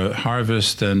 for a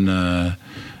harvest and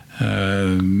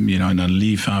and then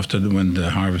leave after when the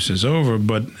harvest is over.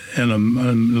 But in a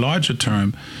larger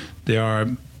term, there are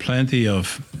plenty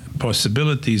of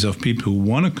possibilities of people who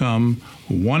want to come,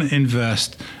 who want to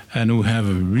invest, and who have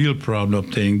a real problem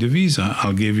obtaining the visa.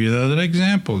 I'll give you another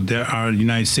example. The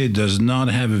United States does not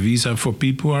have a visa for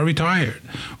people who are retired,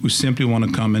 who simply want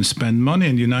to come and spend money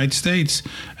in the United States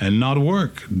and not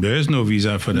work. There is no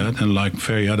visa for that, and like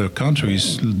very other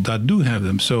countries that do have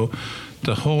them. So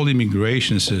the whole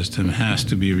immigration system has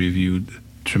to be reviewed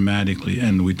dramatically,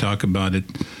 and we talk about it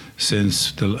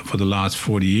for the last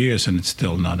 40 years, and it's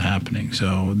still not happening.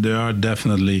 So there are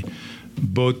definitely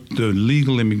both the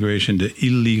legal immigration, the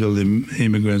illegal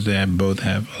immigrants. They both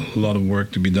have a lot of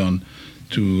work to be done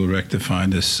to rectify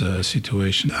this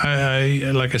situation.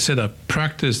 Like I said, I've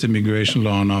practiced immigration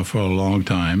law now for a long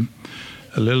time,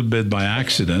 a little bit by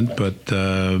accident, but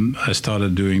I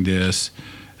started doing this,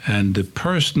 and the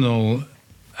personal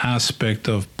aspect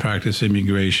of practice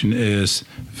immigration is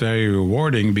very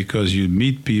rewarding because you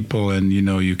meet people and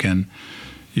you can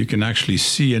actually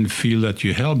see and feel that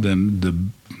you help them.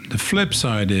 The flip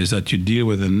side is that you deal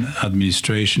with an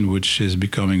administration which is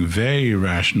becoming very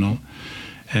irrational,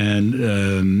 and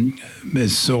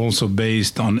it's also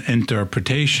based on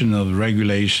interpretation of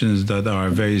regulations that are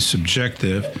very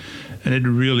subjective, and it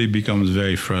really becomes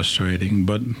very frustrating.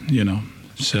 But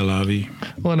c'est la vie.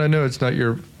 Well, and I know it's not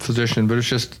your position, but it's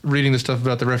just reading the stuff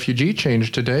about the refugee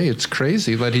change today. It's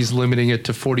crazy that he's limiting it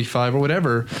to 45 or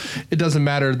whatever. It doesn't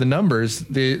matter the numbers.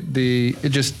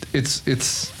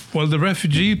 Well, the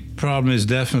refugee problem is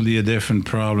definitely a different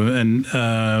problem, and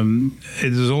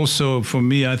it is also, for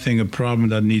me, I think, a problem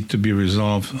that needs to be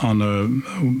resolved on a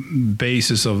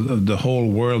basis of the whole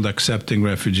world accepting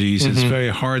refugees. Mm-hmm. It's very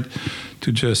hard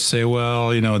to just say,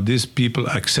 well, these people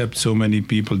accept so many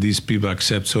people, these people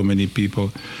accept so many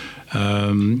people.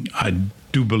 I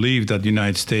do believe that the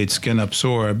United States can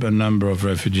absorb a number of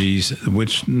refugees.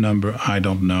 Which number, I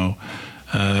don't know.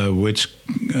 Which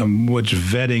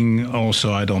vetting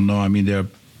also, I don't know. I mean, there are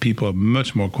people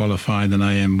much more qualified than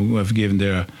I am who have given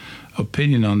their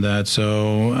opinion on that.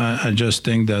 So I just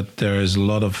think that there is a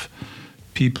lot of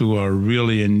people who are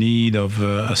really in need of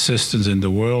assistance in the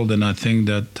world, and I think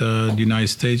that the United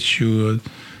States should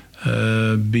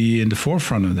be in the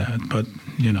forefront of that. But,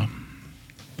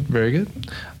 Very good.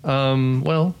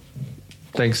 Well,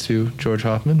 thanks to George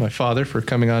Hoffman, my father, for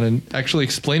coming on and actually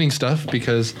explaining stuff,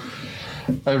 because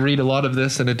I read a lot of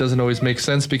this and it doesn't always make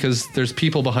sense because there's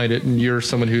people behind it, and you're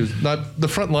someone who's not, the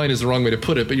front line is the wrong way to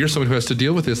put it, but you're someone who has to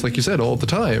deal with this, like you said, all the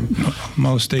time.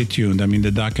 Well, stay tuned. I mean, the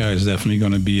DACA is definitely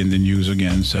going to be in the news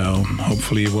again, so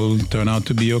hopefully it will turn out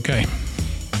to be okay.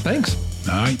 Thanks.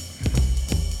 All right.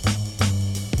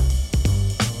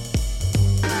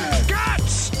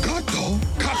 Cats!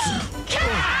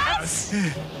 Cats!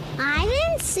 I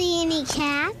didn't see any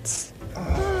cats.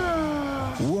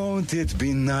 Won't it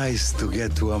be nice to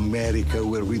get to America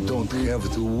where we don't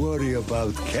have to worry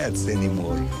about cats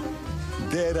anymore?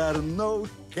 There are no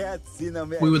cats in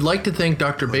America. We would like to thank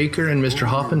Dr. Baker and Mr.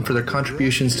 Hoffman for their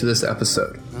contributions to this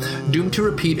episode. Doomed to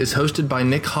Repeat is hosted by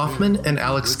Nick Hoffman and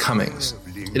Alex Cummings.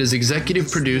 It is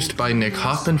executive produced by Nick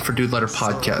Hoffman for Dude Letter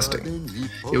Podcasting.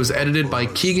 It was edited by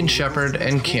Keegan Shepard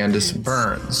and Candace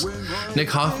Burns. Nick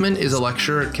Hoffman is a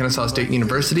lecturer at Kennesaw State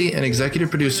University and executive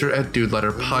producer at Dude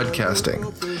Letter Podcasting.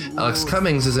 Alex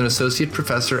Cummings is an associate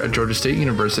professor at Georgia State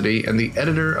University and the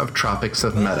editor of Tropics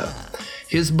of Meta.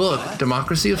 His book,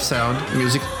 Democracy of Sound,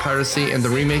 Music Piracy, and the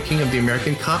Remaking of the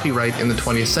American Copyright in the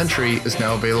 20th Century is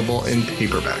now available in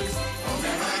paperback.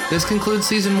 This concludes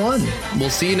Season 1. We'll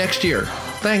see you next year.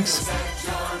 Thanks.